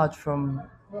blood from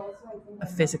a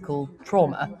physical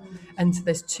trauma, and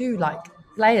there's 2 like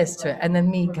layers to it, and then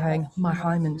me going, my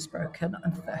hymen's broken,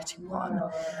 I'm 31,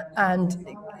 and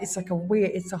it's like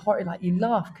it's a horror, like you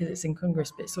laugh because it's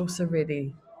incongruous, but it's also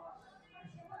really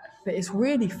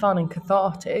fun and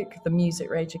cathartic. The music,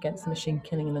 Rage Against the Machine,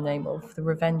 Killing in the Name of, the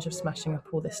revenge of smashing up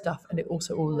all this stuff, and it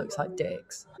also all looks like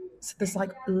dicks. So there's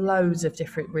like loads of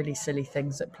different really silly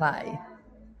things at play.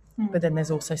 But then there's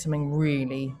also something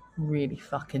really, really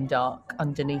fucking dark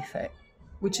underneath it,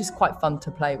 which is quite fun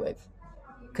to play with.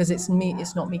 Because it's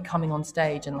not me coming on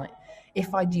stage and like,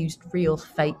 if I'd used real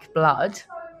fake blood,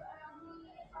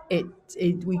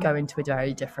 we go into a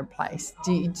very different place.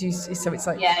 So it's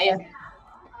like, Yeah.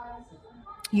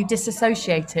 You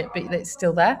disassociate it, but it's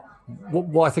still there.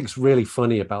 What I think is really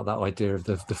funny about that idea of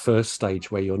the first stage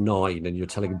where you're 9 and you're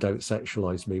telling them don't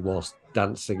sexualize me whilst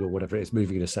dancing or whatever it is,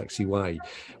 moving in a sexy way.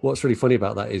 What's really funny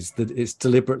about that is that it's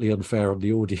deliberately unfair on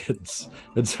the audience.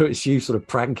 And so it's you sort of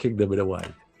pranking them in a way,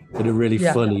 in a really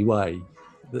funny way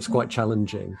that's quite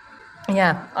challenging.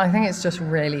 Yeah, I think it's just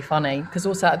really funny because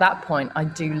also at that point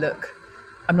I'm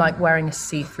like wearing a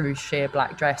see-through sheer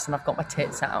black dress and I've got my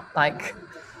tits out, like...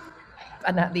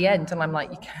 And at the end, and I'm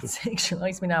like, you can't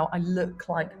sexualize me now. I look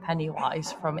like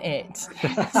Pennywise from It. So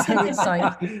it's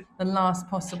like the last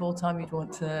possible time you'd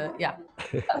want to,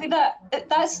 I think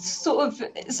that's sort of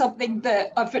something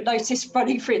that I've noticed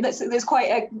running through. There's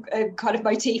quite a kind of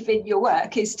motif in your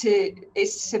work is to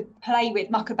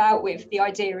muck about with the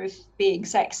idea of being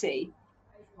sexy.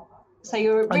 So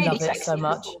you're a really I love sexy it so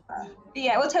much. performer.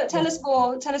 Yeah, well, tell us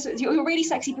more. Tell us, you're a really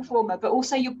sexy performer, but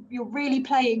also you're really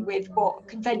playing with what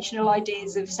conventional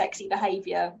ideas of sexy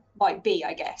behaviour might be,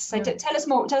 I guess. So tell us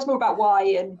more about why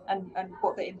and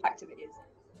what the impact of it is.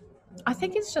 I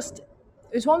think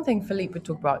it's one thing Philippe would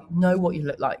talk about, know what you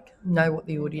look like, know what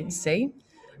the audience see.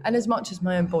 And as much as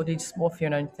my own body dysmorphia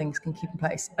and own things can keep in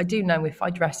place, I do know if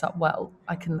I dress up well,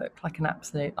 I can look like an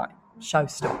absolute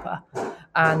showstopper.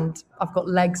 And I've got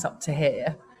legs up to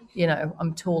here. You know,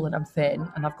 I'm tall and I'm thin,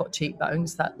 and I've got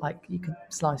cheekbones that like you could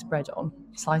slice bread on.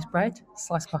 Slice bread?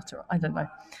 Slice butter? I don't know.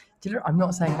 I'm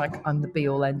not saying like I'm the be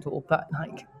all end all, but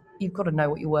like you've got to know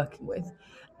what you're working with.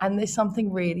 And there's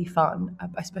something really fun,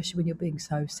 especially when you're being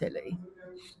so silly,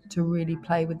 to really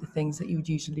play with the things that you would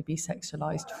usually be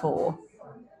sexualized for,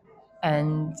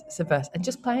 and subvert, and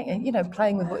just playing,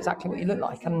 playing with exactly what you look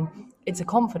like. And it's a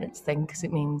confidence thing because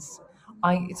it means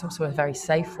it's also a very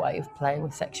safe way of playing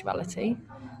with sexuality,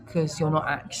 because I'm not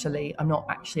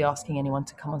actually asking anyone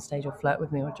to come on stage or flirt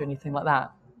with me or do anything like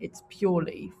that. It's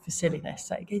purely for silliness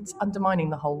sake. It's undermining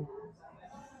the whole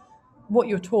what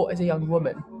you're taught as a young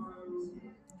woman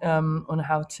on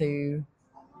how to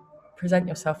present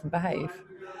yourself and behave.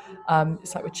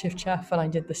 It's like with Chiff Chaff, and I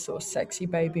did this sort of sexy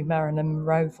baby Marilyn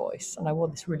Monroe voice, and I wore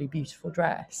this really beautiful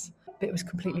dress, but it was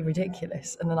completely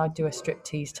ridiculous. And then I'd do a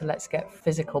striptease to Let's Get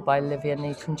Physical by Olivia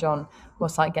Newton-John,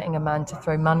 was like getting a man to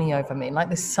throw money over me. Like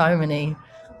there's so many.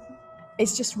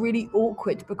 It's just really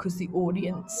awkward because the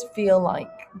audience feel like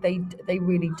they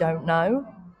really don't know.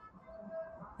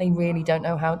 They really don't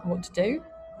know what to do.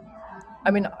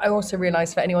 I mean, I also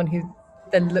realise for anyone who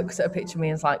then looks at a picture of me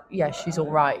and is like, yeah, she's all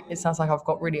right. It sounds like I've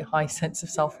got really high sense of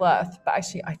self-worth, but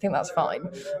actually I think that's fine.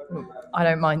 I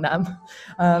don't mind them.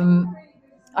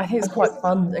 I think it's quite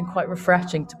fun and quite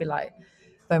refreshing to be like,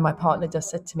 though my partner just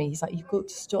said to me, he's like, you've got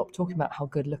to stop talking about how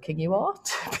good looking you are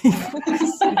to people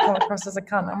because you come across as a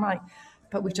cunt. I'm like,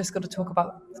 but we've just got to talk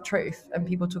about the truth, and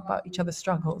people talk about each other's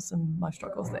struggles, and my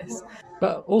struggle's this.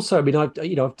 But also, I mean, I've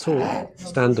taught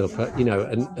stand-up,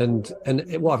 and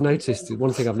what I've noticed,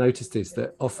 one thing I've noticed is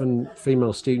that often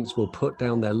female students will put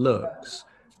down their looks,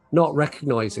 not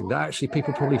recognizing that actually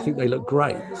people probably think they look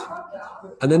great.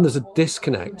 And then there's a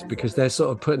disconnect because they're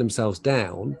sort of putting themselves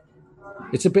down.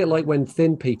 It's a bit like when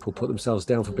thin people put themselves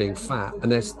down for being fat, and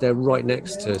they're right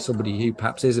next to somebody who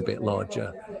perhaps is a bit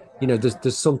larger. You know,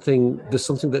 there's something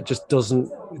that just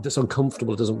that's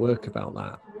uncomfortable, doesn't work about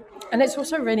that. And it's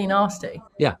also really nasty.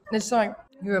 Yeah. It's like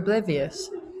you're oblivious.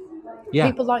 Yeah.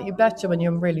 People like you better when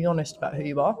you're really honest about who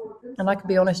you are. And I can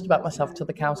be honest about myself till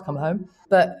the cows come home.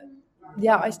 But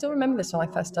yeah, I still remember this when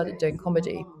I first started doing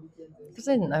comedy, because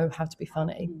I didn't know how to be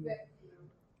funny.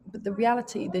 But the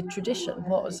reality, the tradition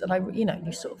was, and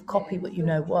you sort of copy what you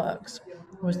know works,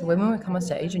 was the women would come on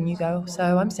stage and you go,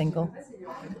 so I'm single.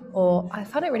 Or I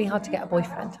find it really hard to get a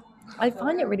boyfriend. I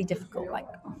find it really difficult. Like,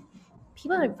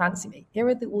 people don't fancy me. Here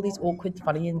are all these awkward,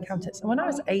 funny encounters. And when I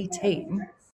was 18,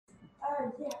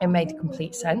 it made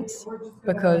complete sense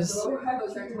because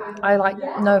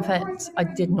no offense, I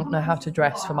did not know how to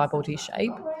dress for my body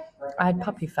shape. I had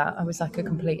puppy fat. I was like a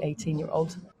complete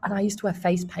 18-year-old. And I used to wear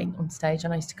face paint on stage,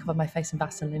 and I used to cover my face in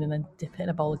Vaseline and then dip it in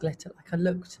a bowl of glitter. Like, I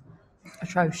looked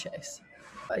atrocious.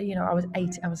 But, I was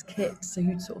 8, I was kids, so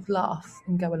you'd sort of laugh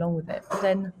and go along with it. But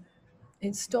then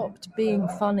it stopped being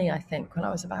funny, I think, when I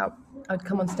would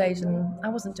come on stage, and I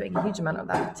wasn't doing a huge amount of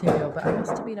that material, but I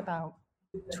must have been about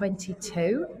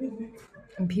 22,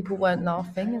 and people weren't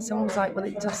laughing, and someone was like, well,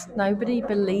 nobody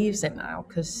believes it now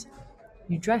because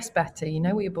you dress better, you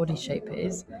know what your body shape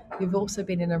is, you've also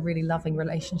been in a really loving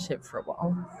relationship for a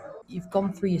while, you've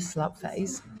gone through your slut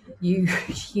phase, you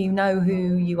know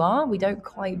who you are. We don't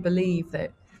quite believe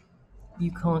that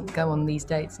you can't go on these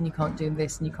dates and you can't do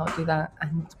this and you can't do that,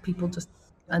 and people just,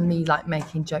 and me like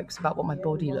making jokes about what my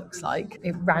body looks like,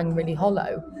 it rang really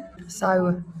hollow.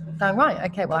 So going, right,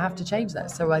 okay, well I have to change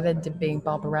that. So I then did Being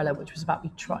Barbarella, which was about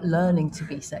me learning to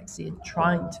be sexy and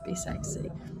trying to be sexy,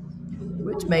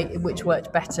 which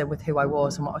worked better with who I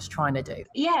was and what I was trying to do.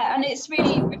 Yeah, and it's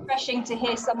really refreshing to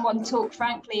hear someone talk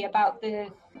frankly about the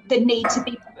need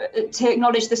to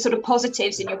acknowledge the sort of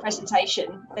positives in your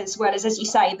presentation, as well as you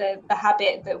say, the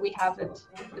habit that we have of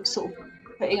sort of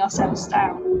putting ourselves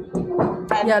down.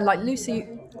 Yeah, like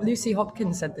Lucy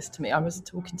Hopkins said this to me. I was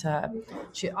talking to her.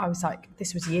 I was like,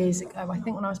 this was years ago, I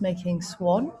think, when I was making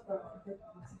Swan.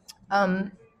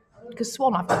 Because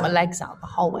Swan, I've got my legs out the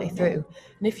whole way through.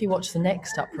 And if you watch the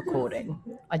Next Up recording,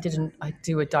 I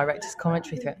do a director's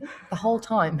commentary through it. The whole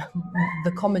time,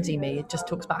 the comedy me, it just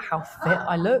talks about how fit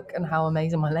I look and how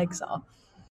amazing my legs are,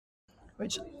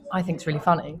 which I think is really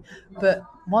funny. But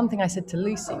one thing I said to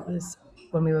Lucy was,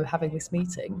 when we were having this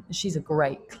meeting, she's a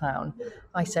great clown,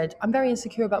 I said, I'm very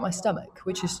insecure about my stomach,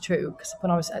 which is true, because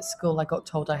when I was at school, I got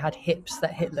told I had hips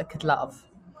that Hitler could love.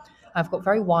 I've got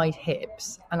very wide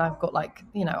hips, and I've got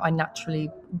I naturally,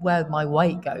 where my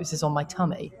weight goes is on my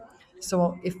tummy.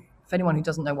 So if anyone who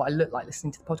doesn't know what I look like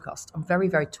listening to the podcast, I'm very,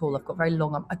 very tall. I've got very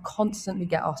long arms. I constantly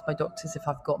get asked by doctors if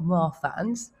I've got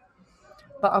Marfan's,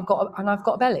 but I've got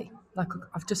a belly. Like,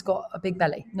 I've just got a big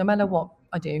belly, no matter what.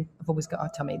 I do. I've always got a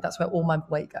tummy. That's where all my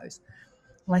weight goes.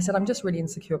 And I said, I'm just really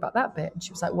insecure about that bit. And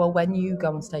she was like, well, when you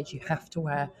go on stage, you have to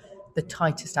wear the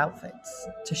tightest outfits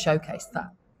to showcase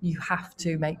that. You have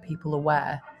to make people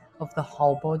aware of the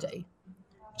whole body,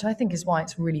 which I think is why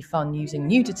it's really fun using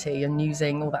nudity and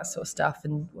using all that sort of stuff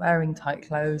and wearing tight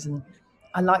clothes. And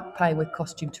I like playing with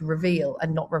costume to reveal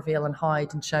and not reveal and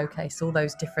hide and showcase all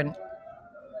those different.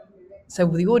 So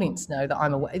the audience know that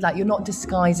I'm aware, like you're not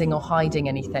disguising or hiding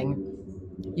anything.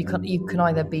 You can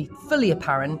either be fully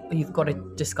apparent or you've got to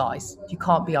disguise. You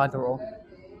can't be either or.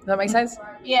 Does that make sense?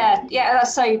 Yeah,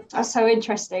 that's so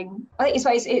interesting. I think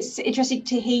it's interesting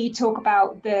to hear you talk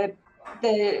about the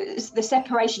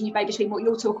separation you made between what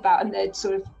you'll talk about and the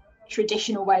sort of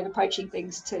traditional way of approaching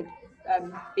things to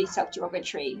be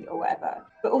self-derogatory or whatever.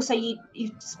 But also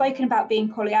you've spoken about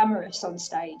being polyamorous on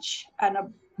stage, and I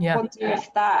wonder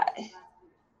if that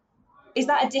is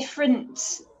a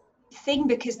different thing,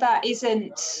 because that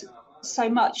isn't so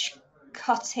much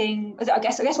cutting. I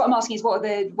guess what I'm asking is what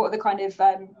are the kind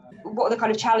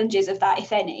of challenges of that,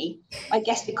 if any? I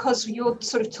guess because you're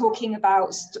sort of talking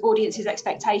about audiences'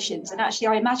 expectations, and actually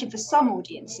I imagine for some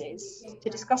audiences to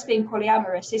discuss being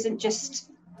polyamorous isn't just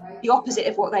the opposite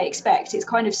of what they expect. It's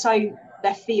kind of so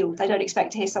left field. They don't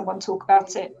expect to hear someone talk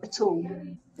about it at all.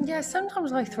 Yeah,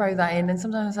 sometimes I throw that in and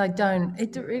sometimes I don't.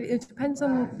 It depends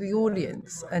on the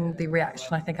audience and the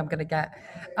reaction I think I'm going to get.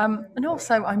 And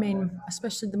also, I mean,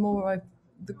 especially the more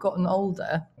I've gotten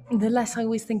older, the less I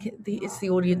always think it's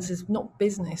the audience's, not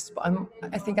business, but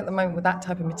I think at the moment with that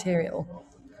type of material,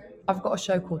 I've got a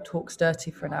show called Talks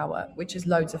Dirty for an hour, which is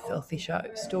loads of filthy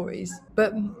stories.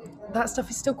 But that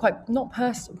stuff is still quite not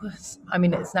personal. I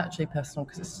mean, it's naturally personal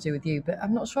because it's to do with you, but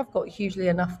I'm not sure I've got hugely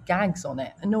enough gags on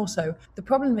it. And also, the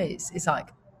problem is like,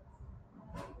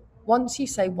 once you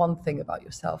say one thing about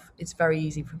yourself, it's very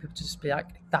easy for people to just be like,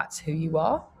 that's who you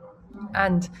are.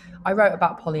 And I wrote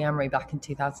about polyamory back in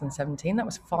 2017. That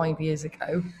was 5 years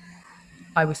ago.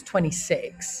 I was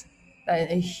 26.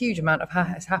 A huge amount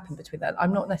has happened between that.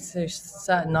 I'm not necessarily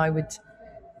certain I would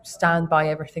stand by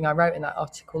everything I wrote in that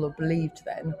article or believed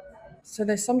then. So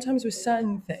there's sometimes with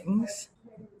certain things,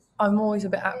 I'm always a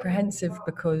bit apprehensive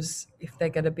because if they're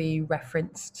going to be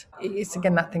referenced, it's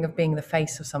again that thing of being the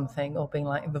face of something or being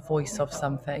like the voice of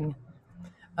something.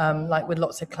 Like with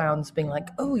lots of clowns being like,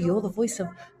 oh, you're the voice of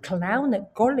clown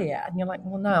at Goliath. And you're like,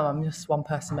 well, no, I'm just one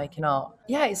person making art.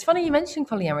 Yeah, it's funny you mentioning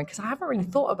polyamory because I haven't really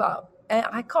thought about it.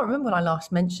 I can't remember when I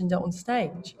last mentioned it on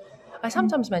stage. I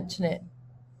sometimes mention it,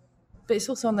 but it's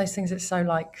also one of those things that's so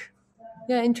like,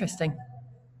 yeah, interesting.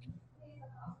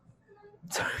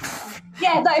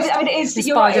 Yeah, no, I mean, it is.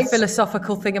 Inspired a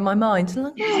philosophical thing in my mind.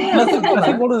 Like, I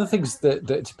think one of the things that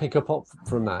to pick up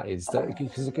from that is that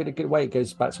because a good way it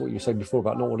goes back to what you were saying before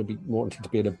about not wanting to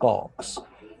be in a box,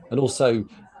 and also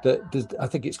that I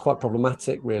think it's quite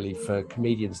problematic really for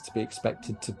comedians to be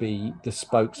expected to be the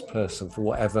spokesperson for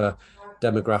whatever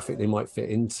demographic they might fit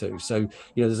into. So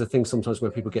there's a thing sometimes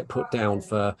where people get put down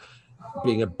for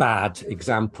being a bad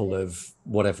example of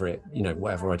whatever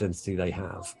identity they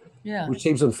have. Yeah. Which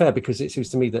seems unfair because it seems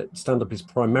to me that stand-up is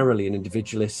primarily an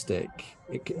individualistic.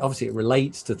 Obviously, it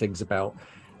relates to things about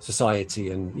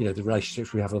society and the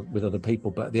relationships we have with other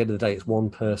people. But at the end of the day, it's one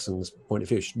person's point of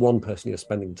view. It's one person you're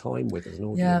spending time with as an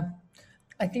audience. Yeah,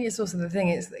 I think it's also the thing.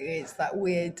 It's that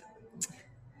weird.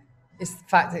 It's the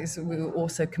fact that we're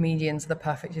also comedians are the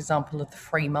perfect example of the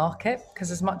free market, because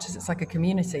as much as it's like a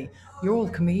community, you're all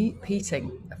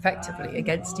competing effectively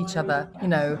against each other.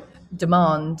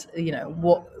 Demand,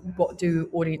 what do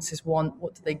audiences want,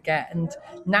 what do they get, and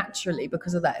naturally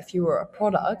because of that, if you were a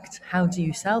product, how do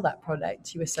you sell that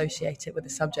product? You associate it with a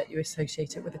subject, you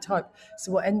associate it with a type.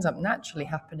 So what ends up naturally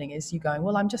happening is you going,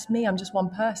 well, I'm just me, I'm just one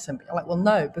person. But you're like, well,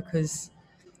 no, because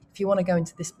if you want to go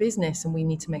into this business and we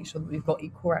need to make sure that we've got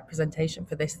equal representation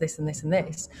for this and this and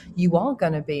this, you are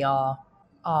going to be our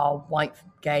white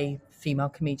gay female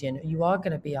comedian, you are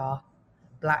going to be our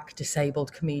Black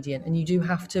disabled comedian, and you do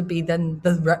have to be then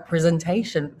the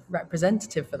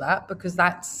representative for that, because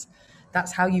that's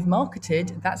how you've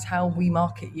marketed, that's how we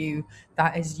market you,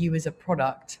 that is you as a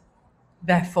product,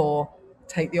 therefore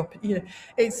take the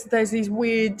there's these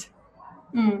weird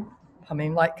I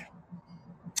mean, like,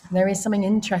 there is something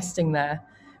interesting there.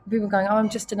 People going, oh, I'm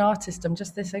just an artist, I'm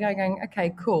just this. They're going,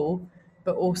 okay, cool,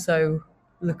 but also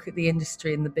look at the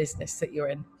industry and the business that you're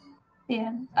in.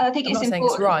 Yeah, I think I'm it's not saying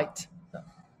important. it's right.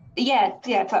 Yeah,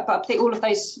 but I think all of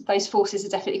those forces are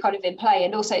definitely kind of in play,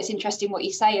 and also it's interesting what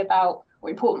you say about, or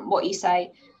important what you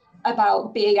say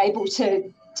about being able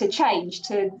to change,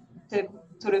 to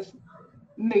sort of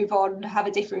move on, have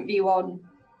a different view on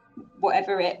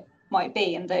whatever it might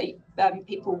be, and that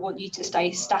people want you to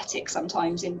stay static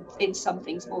sometimes in some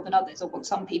things more than others, or want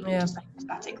some people to stay more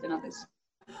static than others.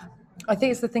 I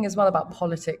think it's the thing as well about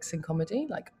politics in comedy.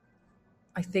 Like,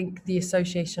 I think the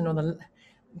association or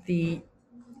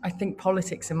I think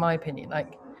politics, in my opinion,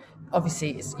 like,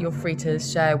 obviously you're free to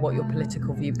share what your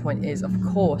political viewpoint is, of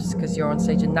course, because you're on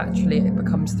stage and naturally it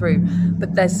becomes through.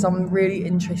 But there's some really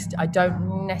interesting, I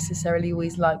don't necessarily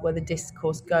always like where the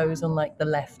discourse goes on like the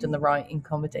left and the right in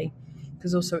comedy,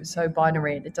 because also it's so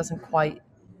binary and it doesn't quite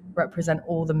represent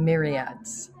all the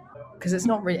myriads. Because it's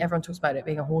not really, everyone talks about it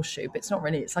being a horseshoe, but it's not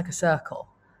really, it's like a circle.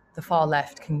 The far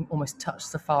left can almost touch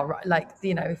the far right. Like,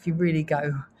 you know, if you really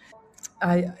go,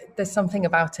 there's something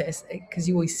about it, because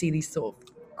you always see these sort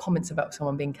of comments about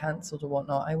someone being cancelled or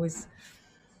whatnot.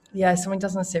 Something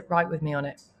doesn't sit right with me on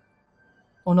it.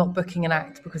 Or not booking an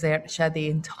act because they don't share the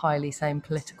entirely same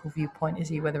political viewpoint as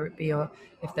you, whether it be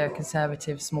if they're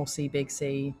conservative, small c, big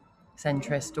C,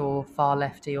 centrist, or far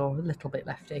lefty, or a little bit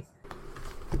lefty.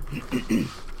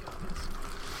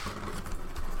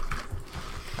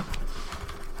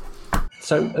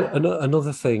 So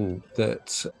another thing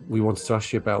that we wanted to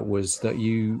ask you about was that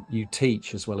you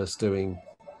teach as well as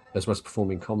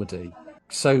performing comedy.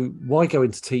 So why go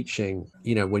into teaching,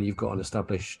 you know, when you've got an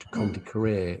established comedy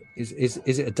career? Is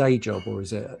it a day job, or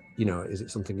is it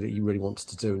something that you really wanted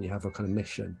to do and you have a kind of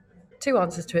mission? Two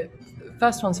answers to it.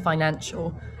 First one's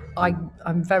financial. I'm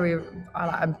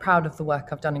proud of the work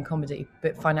I've done in comedy,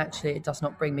 but financially it does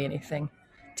not bring me anything.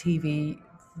 TV,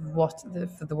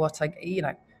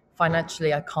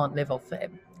 financially I can't live off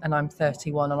it, and I'm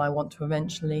 31 and I want to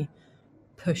eventually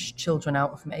push children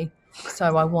out of me.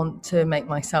 So I want to make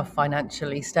myself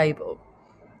financially stable.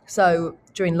 So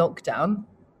during lockdown,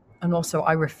 and also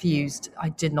I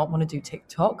did not want to do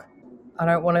TikTok. I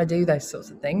don't want to do those sorts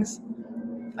of things.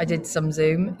 I did some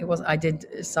Zoom. I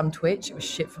did some Twitch. It was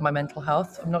shit for my mental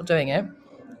health. I'm not doing it.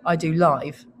 I do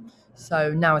live.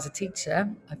 So now as a teacher,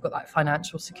 I've got that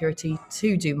financial security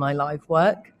to do my live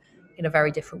work in a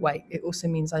very different way. It also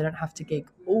means I don't have to gig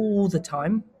all the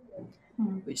time,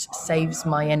 which saves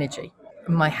my energy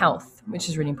and my health, which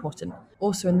is really important.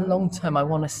 Also, in the long term, I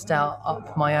want to start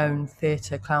up my own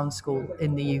theatre clown school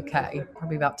in the UK,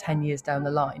 probably about 10 years down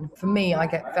the line. For me, I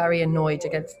get very annoyed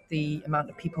against the amount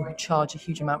of people who charge a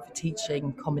huge amount for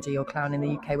teaching comedy or clown in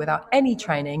the UK without any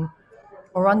training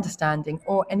or understanding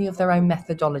or any of their own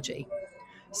methodology.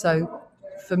 So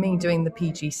for me, doing the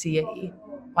PGCE,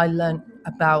 I learned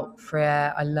about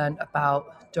Freire, I learned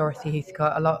about Dorothy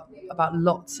Heathcote, about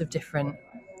lots of different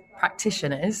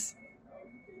practitioners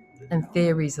and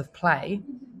theories of play,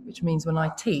 which means when I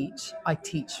teach when I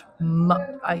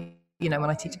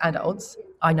teach adults,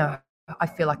 I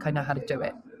feel like I know how to do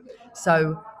it.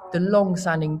 So the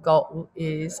long-standing goal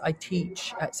is I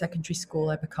teach at secondary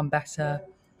school, I become better.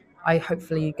 I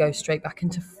hopefully go straight back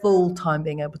into full-time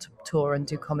being able to tour and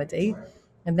do comedy.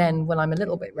 And then when I'm a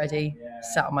little bit ready,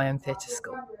 set up my own theatre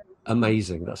school.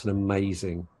 Amazing. That's an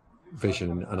amazing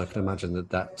vision. And I can imagine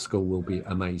that school will be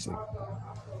amazing.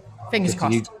 Fingers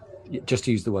crossed. Just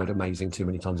use the word amazing too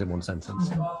many times in one sentence.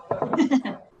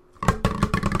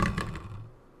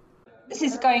 This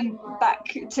is going back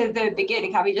to the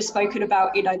beginning, having just spoken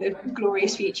about, the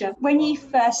glorious future. When you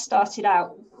first started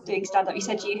out doing stand-up, you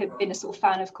said you had been a sort of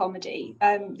fan of comedy.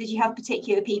 Did you have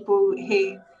particular people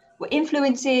who were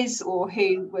influences or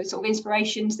who were sort of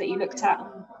inspirations that you looked at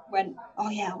and went, oh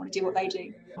yeah, I want to do what they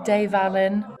do? Dave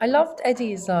Allen. I loved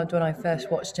Eddie Izzard when I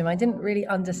first watched him. I didn't really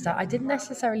understand. I didn't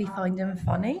necessarily find him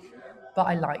funny, but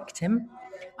I liked him.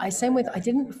 I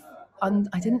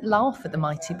didn't laugh at the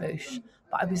Mighty Boosh,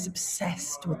 but I was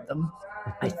obsessed with them.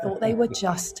 I thought they were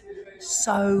just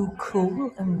so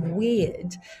cool and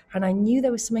weird, and I knew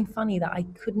there was something funny that I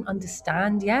couldn't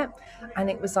understand yet, and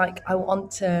it was like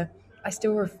I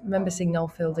still remember seeing Noel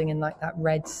Fielding in like that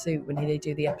red suit when they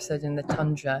do the episode in the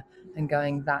tundra and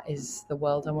going, that is the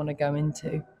world I want to go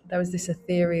into. There was this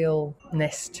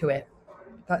etherealness to it,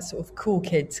 that sort of cool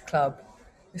kids club.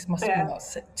 This must have been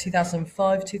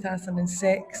 2005,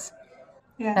 2006.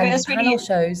 Yeah, and panel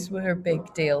shows were a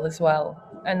big deal as well.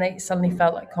 And they suddenly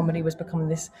felt like comedy was becoming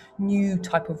this new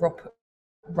type of rock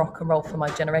and roll for my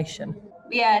generation.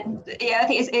 Yeah, I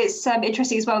think it's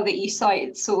interesting as well that you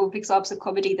cite sort of examples of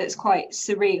comedy that's quite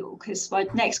surreal, because my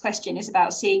next question is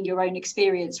about seeing your own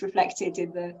experience reflected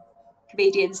in the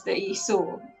comedians that you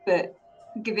saw. But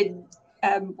given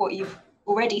what you've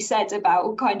already said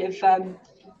about kind of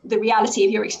the reality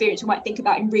of your experience, we might think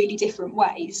about in really different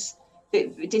ways.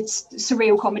 Did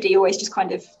surreal comedy always just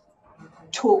kind of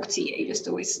talk to you, just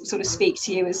always sort of speak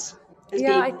to you as being...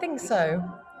 I think so.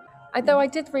 Though I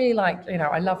did really like,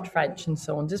 I loved French and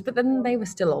Saunders, but then they were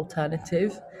still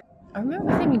alternative. I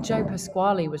remember thinking Joe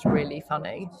Pasquale was really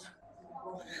funny.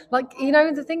 Like, you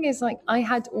know, the thing is, like, I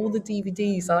had all the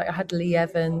DVDs. I had Lee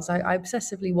Evans. I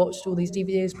obsessively watched all these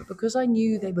DVDs, but because I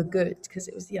knew they were good, because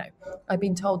it was, you know, I'd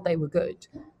been told they were good.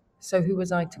 So who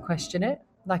was I to question it?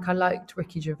 Like, I liked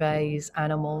Ricky Gervais,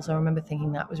 Animals. I remember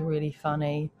thinking that was really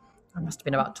funny. I must have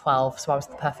been about 12, so I was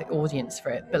the perfect audience for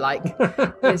it. But, like,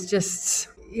 it's just,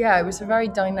 yeah, it was a very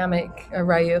dynamic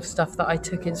array of stuff that I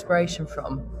took inspiration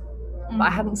from. But I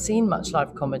hadn't seen much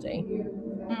live comedy.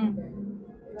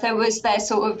 So was there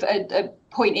sort of a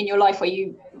point in your life where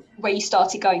you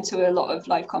started going to a lot of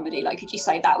live comedy? Like, could you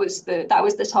say that was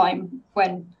the time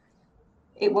when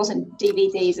it wasn't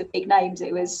DVDs of big names,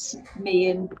 it was me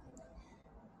in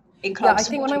clubs? Yeah, I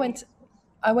think when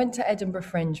I went to Edinburgh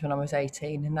Fringe when I was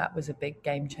 18, and that was a big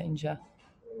game changer.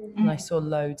 And I saw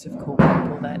loads of cool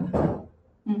people then.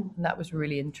 And that was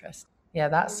really interesting. Yeah,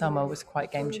 that summer was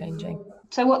quite game changing.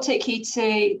 So what took you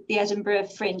to the Edinburgh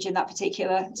Fringe in that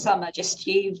particular summer? Just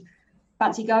you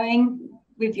fancy going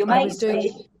with your mates?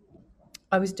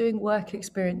 I was doing work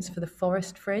experience for the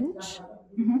Forest Fringe,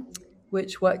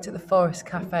 which worked at the Forest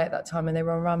Cafe at that time, and they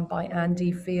were run by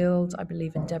Andy Field, I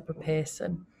believe, and Deborah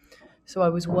Pearson. So I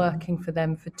was working for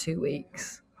them for 2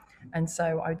 weeks. And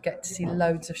so I'd get to see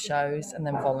loads of shows and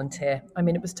then volunteer. I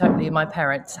mean, it was totally, my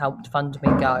parents helped fund me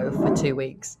go for 2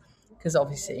 weeks, because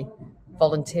obviously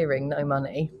volunteering, no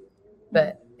money,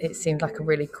 but it seemed like a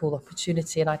really cool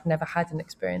opportunity, and I'd never had an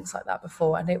experience like that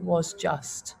before, and it was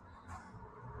just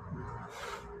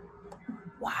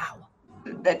wow.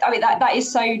 I mean, that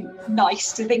is so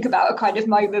nice to think about, a kind of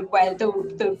moment where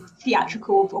the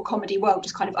theatrical or comedy world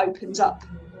just kind of opens up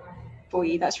for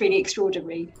you. That's really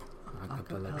extraordinary.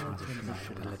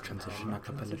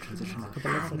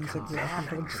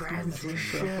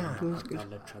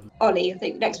 Ollie, I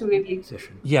think next we'll with you.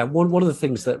 Yeah, one of the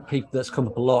things that's come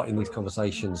up a lot in these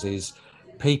conversations is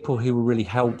people who were really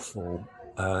helpful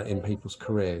in people's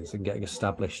careers and getting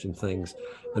established in things,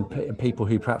 and people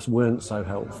who perhaps weren't so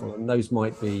helpful. And those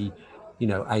might be, you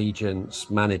know, agents,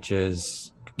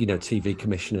 managers, you know, TV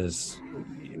commissioners,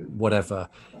 whatever.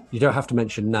 You don't have to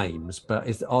mention names,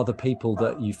 but are the people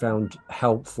that you found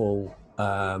helpful,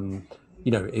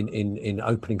 you know, in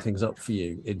opening things up for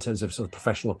you in terms of sort of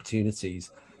professional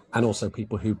opportunities, and also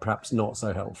people who perhaps not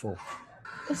so helpful?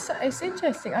 It's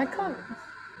interesting.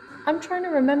 I'm trying to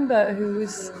remember who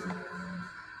was.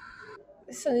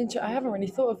 I haven't really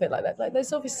thought of it like that. Like,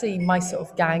 there's obviously my sort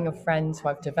of gang of friends who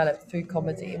I've developed through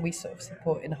comedy, and we sort of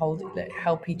support and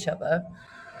help each other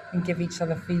and give each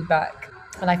other feedback.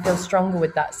 And I feel stronger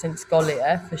with that since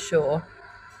Goliath, for sure.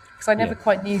 Because I never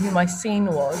quite knew who my scene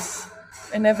was.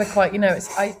 I never quite, you know,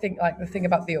 I think like the thing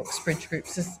about the Oxbridge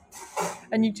groups is,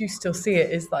 and you do still see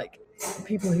it, is like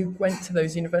people who went to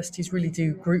those universities really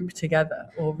do group together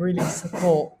or really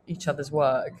support each other's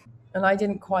work. And I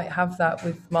didn't quite have that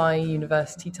with my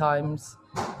university times.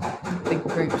 Big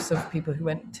groups of people who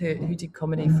did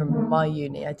comedy from my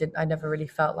uni. I never really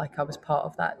felt like I was part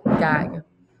of that gang.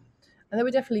 And there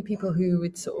were definitely people who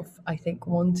would sort of, I think,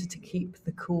 wanted to keep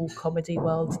the cool comedy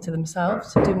world to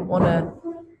themselves, who didn't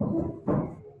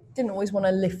always want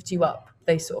to lift you up.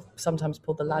 They sort of sometimes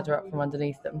pulled the ladder up from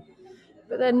underneath them.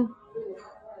 But then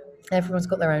everyone's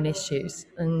got their own issues,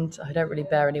 and I don't really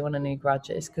bear anyone any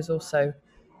grudges, because also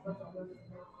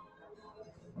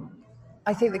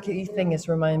I think the key thing is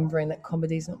remembering that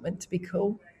comedy's not meant to be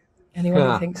cool. Anyone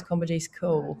who thinks comedy's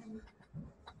cool,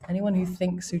 anyone who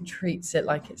treats it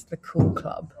like it's the cool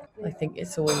club, I think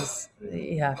it's always,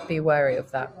 be wary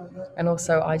of that. And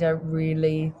also, I don't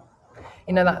really,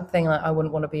 you know, that thing, like, I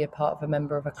wouldn't want to be a part of a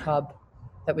member of a club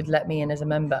that would let me in as a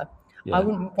member. Yeah. I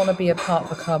wouldn't want to be a part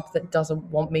of a club that doesn't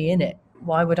want me in it.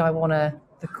 Why would I want to?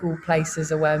 The cool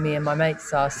places are where me and my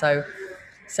mates are. So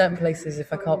certain places,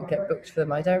 if I can't get booked for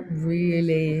them, I don't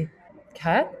really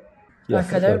care.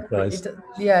 Yes, like, I don't,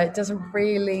 it doesn't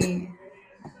really,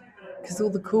 because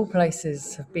all the cool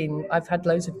places I've had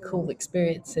loads of cool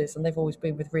experiences, and they've always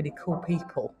been with really cool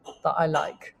people that I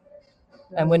like.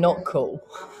 And we're not cool,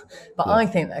 but I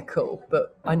think they're cool,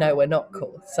 but I know we're not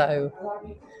cool. So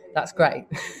that's great.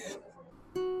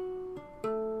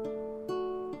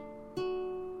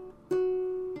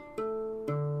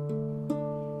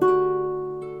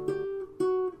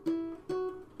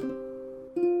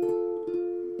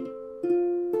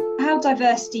 How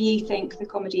diverse do you think the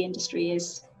comedy industry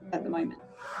is at the moment?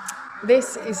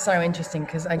 This is so interesting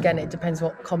because, again, it depends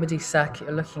what comedy circuit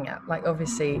you're looking at. Like,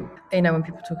 obviously, you know, when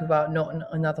people talk about not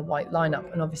another white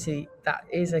lineup, and obviously that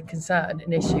is a concern,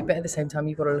 an issue, but at the same time,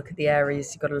 you've got to look at the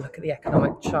areas, you've got to look at the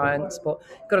economic transport,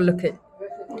 you've got to look at,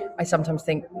 I sometimes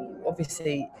think,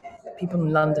 obviously, people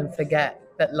in London forget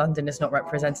that London is not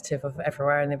representative of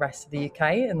everywhere in the rest of the UK.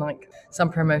 And like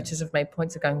some promoters have made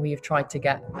points of going, well, you've tried to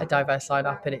get a diverse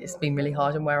lineup and it's been really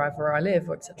hard and wherever I live,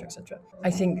 or et cetera, et cetera.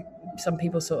 I think some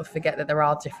people sort of forget that there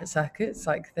are different circuits.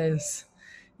 Like there's,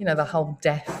 you know, the whole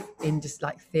deaf industry,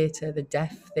 like theatre, the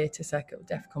deaf theatre circuit, or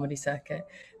deaf comedy circuit.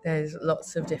 There's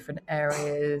lots of different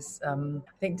areas. I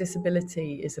think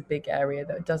disability is a big area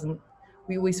that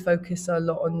we always focus a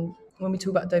lot on. When we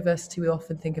talk about diversity, we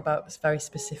often think about very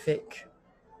specific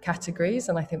categories,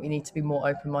 and I think we need to be more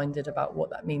open-minded about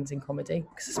what that means in comedy,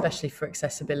 because especially for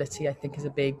accessibility, I think is a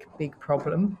big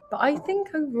problem. But I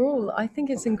think overall, I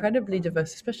think it's incredibly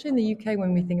diverse, especially in the UK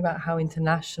when we think about how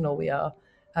international we are.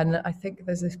 And I think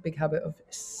there's this big habit of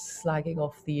slagging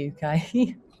off the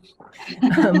UK.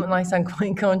 And I sound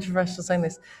quite controversial saying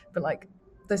this, but like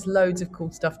there's loads of cool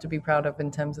stuff to be proud of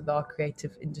in terms of our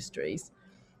creative industries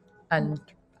and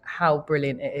how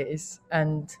brilliant it is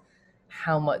and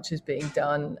how much is being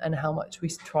done and how much we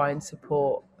try and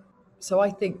support. So I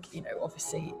think, you know,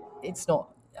 obviously it's not,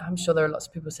 I'm sure there are lots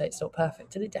of people who say it's not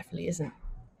perfect, and it definitely isn't.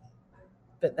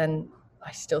 But then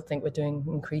I still think we're doing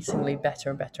increasingly better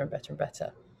and better and better and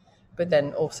better. But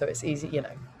then also it's easy, you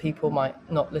know, people might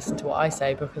not listen to what I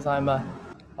say because I'm a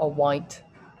white,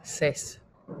 cis,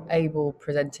 able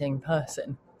presenting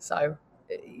person. So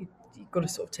you've got to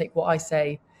sort of take what I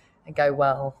say and go,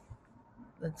 well,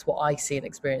 that's what I see and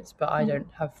experience, but I don't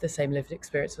have the same lived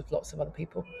experience with lots of other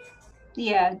people.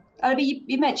 Yeah. I mean,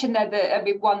 you mentioned there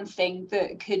that one thing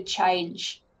that could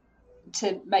change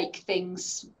to make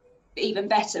things even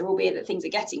better, albeit that things are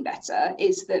getting better,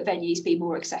 is that venues be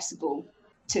more accessible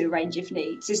to a range of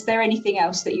needs. Is there anything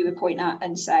else that you would point at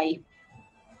and say,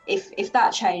 if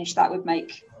that changed, that would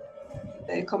make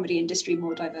the comedy industry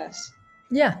more diverse?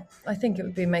 Yeah, I think it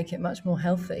would be make it much more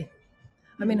healthy.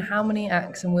 I mean, how many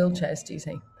acts in wheelchairs do you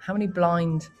see? How many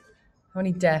blind, how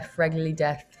many deaf, regularly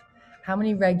deaf? How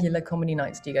many regular comedy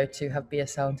nights do you go to have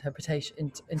BSL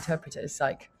interpreters?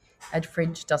 Like Ed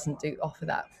Fringe doesn't offer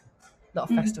that. A lot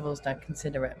of festivals don't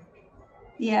consider it.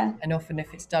 Yeah. And often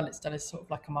if it's done as sort of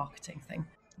like a marketing thing.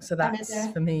 So that's,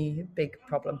 for me, a big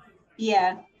problem.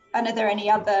 Yeah. And are there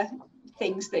any other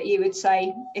things that you would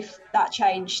say, if that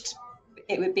changed,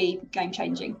 it would be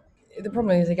game-changing? The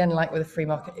problem is, again, like with a free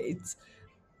market,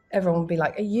 everyone would be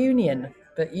like a union.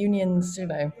 But unions, you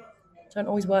know, don't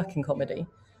always work in comedy.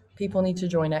 People need to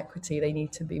join equity. They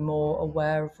need to be more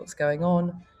aware of what's going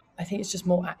on. I think it's just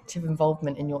more active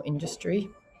involvement in your industry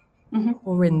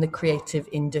or in the creative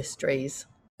industries.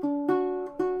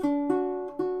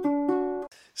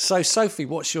 So, Sophie,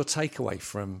 what's your takeaway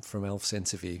from Elf's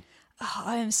interview?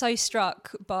 I am so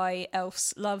struck by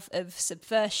Elf's love of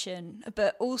subversion,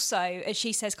 but also, as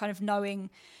she says, kind of knowing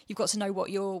you've got to know what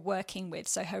you're working with.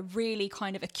 So her really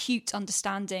kind of acute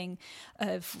understanding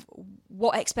of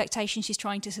what expectations she's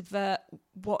trying to subvert,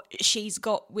 what she's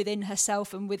got within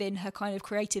herself and within her kind of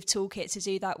creative toolkit to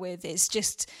do that with. It's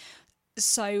just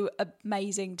so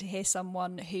amazing to hear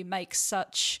someone who makes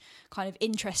such kind of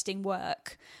interesting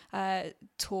work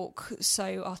talk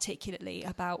so articulately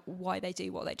about why they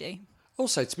do what they do.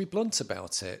 Also, to be blunt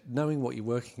about it, knowing what you're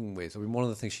working with, I mean, one of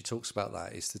the things she talks about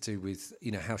that is to do with,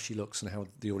 you know, how she looks and how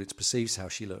the audience perceives how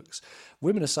she looks.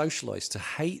 Women are socialised to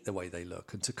hate the way they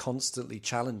look and to constantly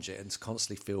challenge it and to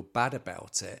constantly feel bad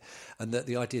about it. And that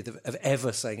the idea of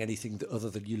ever saying anything other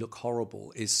than you look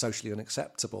horrible is socially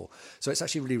unacceptable. So it's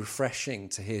actually really refreshing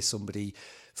to hear somebody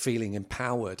feeling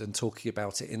empowered and talking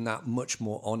about it in that much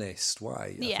more honest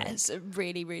way. Yeah, it's a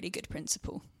really, really good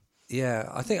principle. Yeah,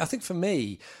 I think for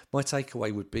me, my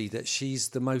takeaway would be that she's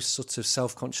the most sort of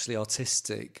self-consciously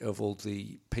artistic of all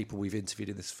the people we've interviewed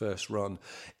in this first run,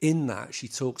 in that she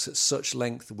talks at such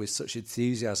length with such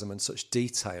enthusiasm and such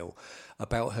detail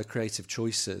about her creative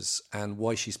choices and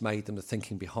why she's made them, the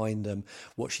thinking behind them,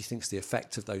 what she thinks the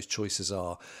effect of those choices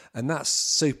are. And that's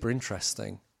super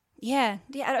interesting. Yeah.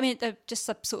 I mean, just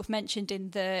sort of mentioned in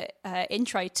the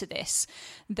intro to this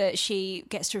that she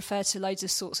gets to refer to loads of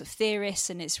sorts of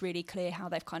theorists, and it's really clear how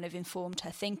they've kind of informed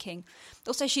her thinking.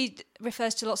 Also, she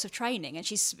refers to lots of training, and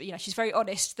she's very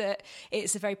honest that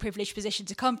it's a very privileged position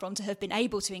to come from to have been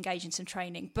able to engage in some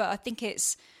training. But I think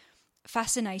it's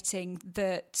fascinating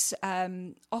that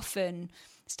often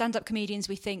stand-up comedians,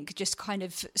 we think, just kind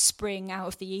of spring out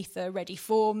of the ether ready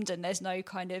formed, and there's no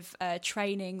kind of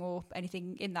training or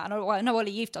anything in that. And I know,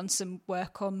 Ollie, you've done some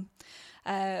work on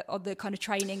the kind of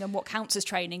training and what counts as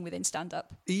training within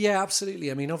stand-up. Yeah, absolutely.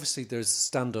 I mean, obviously there's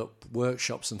stand-up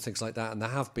workshops and things like that, and there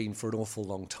have been for an awful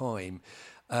long time.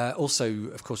 Also,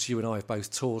 of course, you and I have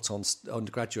both taught on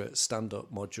undergraduate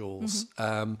stand-up modules,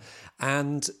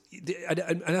 and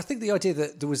I think the idea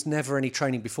that there was never any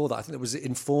training before that, I think there was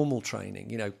informal training,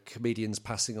 you know, comedians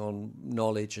passing on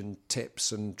knowledge and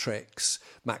tips and tricks.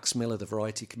 Max Miller, the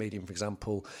variety comedian, for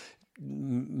example,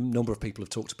 number of people have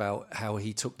talked about how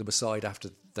he took them aside after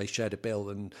they shared a bill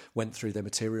and went through their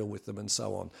material with them and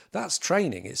so on. That's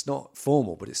training. It's not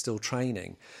formal, but it's still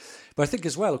training. But I think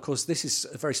as well, of course, this is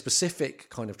a very specific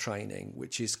kind of training,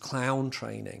 which is clown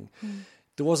training.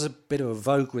 There was a bit of a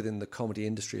vogue within the comedy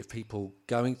industry of people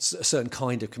going, a certain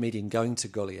kind of comedian going to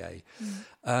Gaulier.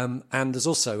 And there's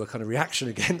also a kind of reaction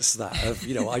against that of,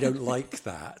 you know, I don't like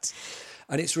that.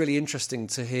 And it's really interesting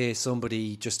to hear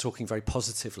somebody just talking very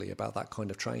positively about that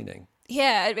kind of training.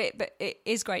 Yeah, but it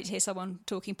is great to hear someone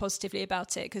talking positively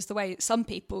about it, because the way some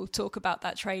people talk about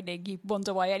that training, you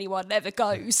wonder why anyone ever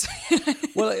goes.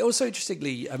 Well, also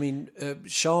interestingly, I mean,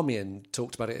 Charmian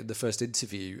talked about it in the first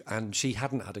interview, and she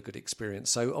hadn't had a good experience.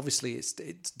 So obviously, it's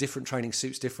different training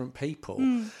suits different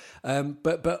people.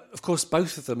 But of course,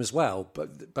 both of them as well.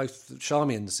 But both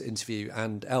Charmian's interview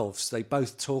and Elf's, they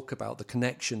both talk about the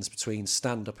connections between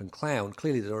stand-up and clown.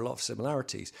 Clearly, there are a lot of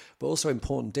similarities, but also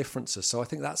important differences. So I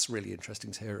think that's really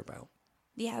interesting to hear about.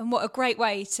 Yeah, and what a great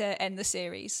way to end the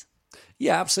series.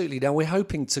 Yeah, absolutely. Now, we're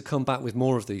hoping to come back with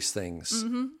more of these things.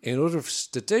 In order for us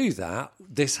to do that,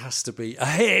 this has to be a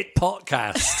hit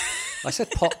podcast. I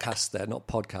said podcast there, not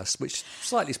podcast, which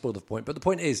slightly spoiled the point. But the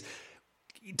point is,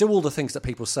 do all the things that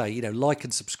people say, you know, like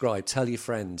and subscribe, tell your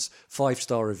friends,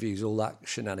 5-star reviews, all that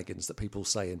shenanigans that people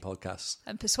say in podcasts.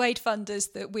 And persuade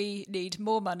funders that we need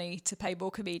more money to pay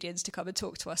more comedians to come and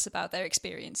talk to us about their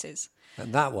experiences.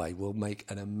 And that way we'll make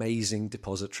an amazing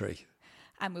depository.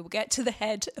 And we will get to the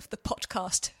head of the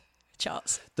podcast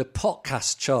charts. The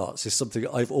podcast charts is something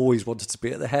I've always wanted to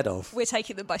be at the head of. We're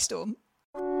taking them by storm.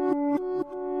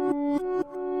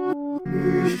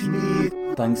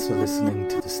 Thanks for listening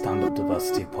to the Stand Up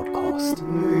Diversity podcast.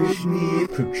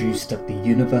 Produced at the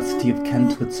University of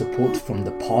Kent with support from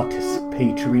the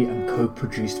Participatory and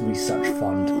Co-Produced Research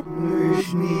Fund.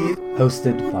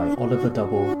 Hosted by Oliver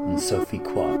Double and Sophie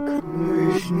Quirk.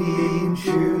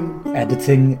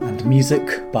 Editing and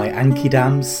music by Anki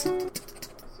Dams.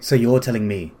 So you're telling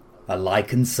me a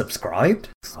like and subscribed?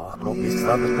 For the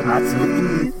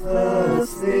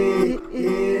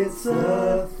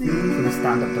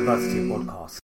Stand Up Diversity podcast.